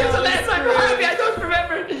 I think there's a landmine behind me. I don't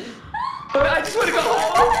remember. I just want to go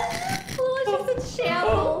home. Luigi's in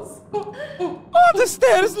shambles. Oh, the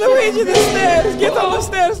stairs, Luigi, the stairs. Get on the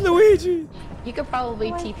stairs, Luigi. You could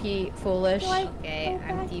probably TP Foolish. Okay,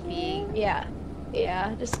 I'm TPing.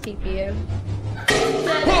 Yeah, just TP him.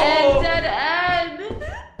 Dead end.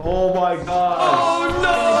 Oh my god. Oh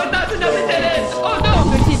no, not another dead end. Oh no.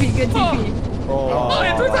 Good TP. Oh,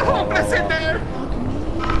 it was a hopeless in there.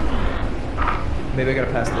 Maybe I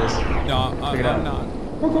gotta pass this. No, I'm not.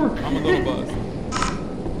 I'm a little buzzed.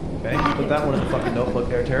 Okay, put that one in the fucking notebook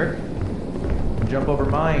there, Tarek. Jump over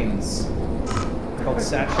mines. It's called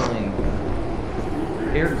satcheling.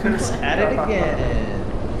 Here comes at it again.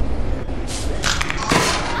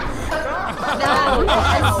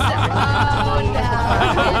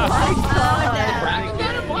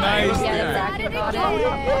 Nice.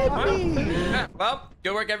 Well,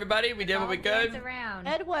 good work, everybody. We did what we could.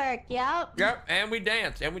 Good work. Yep. Yep, and we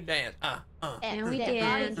danced. And we dance.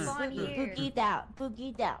 Boogie down.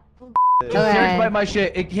 Boogie down. Tarek's biting my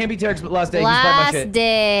shit. It can't be Tarek's last day. He's biting my shit. Last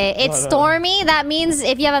day. It's stormy. That means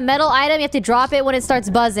if you have a metal item, you have to drop it when it starts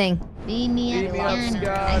buzzing. Beam me up,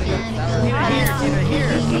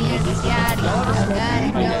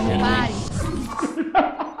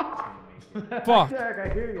 Fuck. Tarek,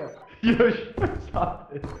 I hear you. Yo,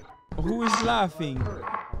 stop it. Who is laughing?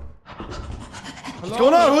 What's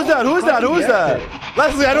going on? Who's that? Who's that? Who's that?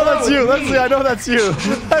 Leslie, I know that's you. Leslie, I know that's you.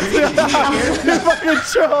 Leslie, you fucking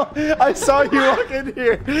troll. I saw you walk in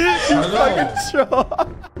here. You fucking troll.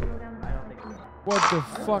 What the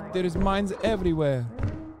fuck? There is mines everywhere.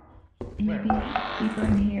 Maybe people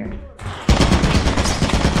in here.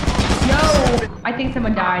 Yo! I think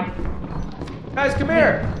someone died. Guys, come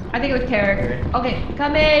here. I think it was Tarek. Okay,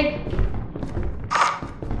 coming.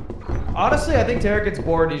 Honestly, I think Tarek gets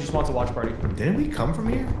bored and he just wants a watch party. Didn't we come from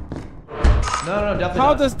here? No, definitely How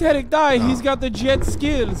not. does Tarek die? He's got the jet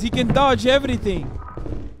skills. He can dodge everything.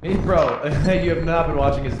 Hey, bro, you have not been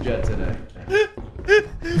watching his jet today.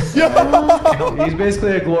 He's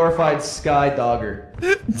basically a glorified sky dogger.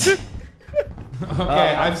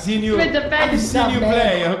 Okay, I've seen you. I've seen you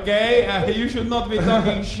play. Okay, you should not be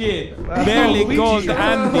talking shit. Barely Luigi. gold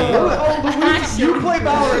Andy. Luigi, you play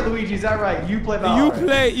Valorant, Luigi. Is that right? You play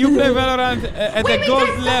Valorant. You play Valorant at the gold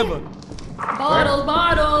level.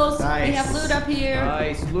 Bottles. Nice. We have loot up here.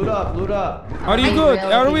 Nice. Loot up. Are you good?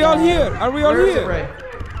 Are we all here? Are we all Where is it, here?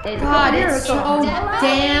 Ray? God, it's so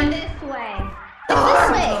damn. This way.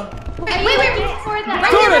 Wait.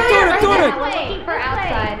 Looking for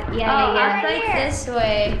outside. Outside's this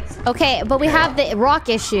way. Okay, but we have the rock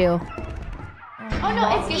issue. Oh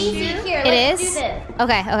no, it's easy here. It Let's is? do this.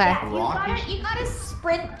 Okay. You gotta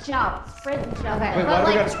sprint jump. Sprint jump. Okay. Wait, why do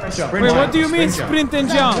we got a sprint jump? Wait, what do you mean sprint and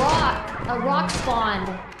jump? A rock spawned.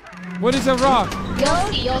 What is a rock?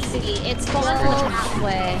 You'll see. It spawns in the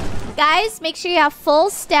pathway. Guys, make sure you have full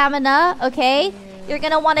stamina, okay? You're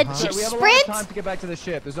gonna want to We have a lot of sprint, time to get back to the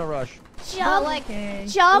ship. There's no rush. jump,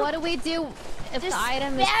 jump. What do we do if the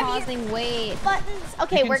item is causing weight? Buttons.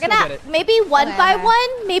 Okay, can we're still gonna get it. maybe one by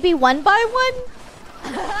one. Maybe one by one.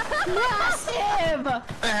 Massive.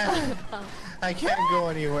 I can't go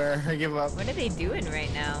anywhere. I give up. What are they doing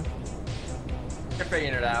right now? They're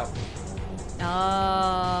figuring it out.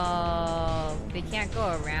 Oh, they can't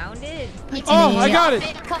go around it? Oh, I got it.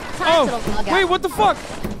 Oh, wait, what the fuck?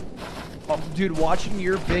 Oh, dude, watching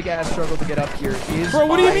your big ass struggle to get up here is. Bro,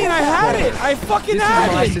 what do you mean? I had it. I fucking This is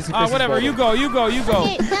had my it. sister Whatever. physics You go. You go. You go.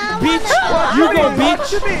 Okay, now Beach. wanna- You go,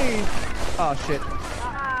 beach. Oh shit.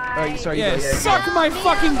 Oh, sorry. Yeah, you go. suck my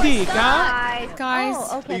fucking dick, huh? Guys.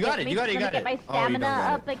 Oh, okay. You got it, you got it, you got Get it. my Oh, you stamina don't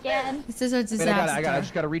got up again. This is a Wait, disaster. I got it. I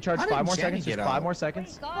just gotta recharge How 5 did more Jenny seconds. get Just out? 5 more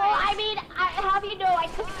seconds. Well, I mean, how do you know I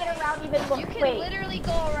couldn't get around even more? You can Wait. literally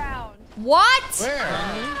go around. What? Where?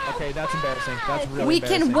 Okay, that's embarrassing. That's really We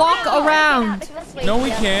embarrassing. can walk around. No, we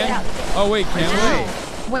can't. Oh, wait, can we?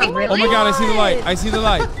 Wait, Oh really? my god, I see the light. I see the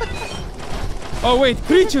light. Oh, wait,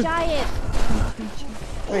 creature. Giant.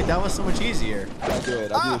 Wait, that was so much easier. I do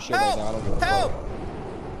it. I do shit like that. I don't give a fuck.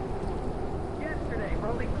 Yesterday,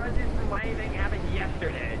 holy presents and why anything happened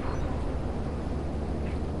yesterday.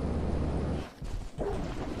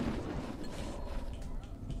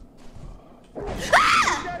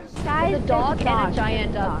 Guys, the dog and a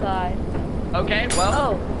giant outside. Okay,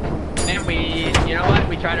 well. And we, you know what?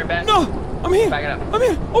 We tried our best. No, I'm here. Back it up. I'm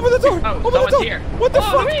here. Open the door. Oh, Open the someone's door. here. What the Oh,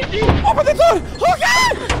 fuck? Luigi! Open the door. Oh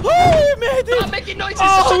god! Oh, we made it. Stop making noises.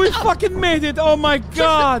 Oh, we fucking made it. Oh my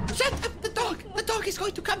god. Shut up, the dog. The dog is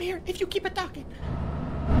going to come here if you keep it talking.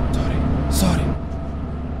 Sorry.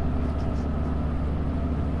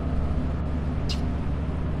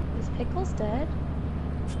 Is Pickles dead?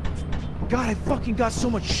 God, I fucking got so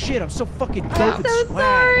much shit. I'm so fucking dope I'm and so swag.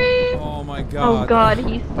 sorry. Oh my god. Oh god,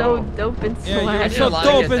 he's so dope and Yeah, you're swag. so a lot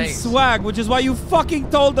of dope good and things. swag, which is why you fucking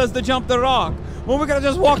told us to jump the rock when we could have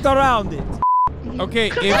just walked around it. Okay,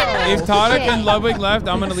 if Tarek and Ludwig left,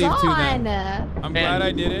 I'm gonna leave too then. I'm glad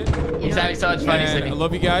I did it. He's having so much fun. He's And I sleeping.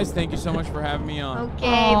 love you guys. Thank you so much for having me on. Okay,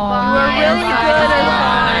 You bye. were really good,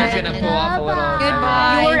 Now Irfan. he's gonna pull off a little.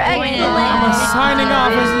 Goodbye. You were excellent. I'm signing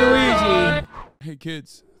off as Luigi. Hey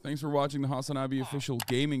kids, thanks for watching the Hasanabi official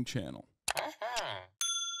gaming channel.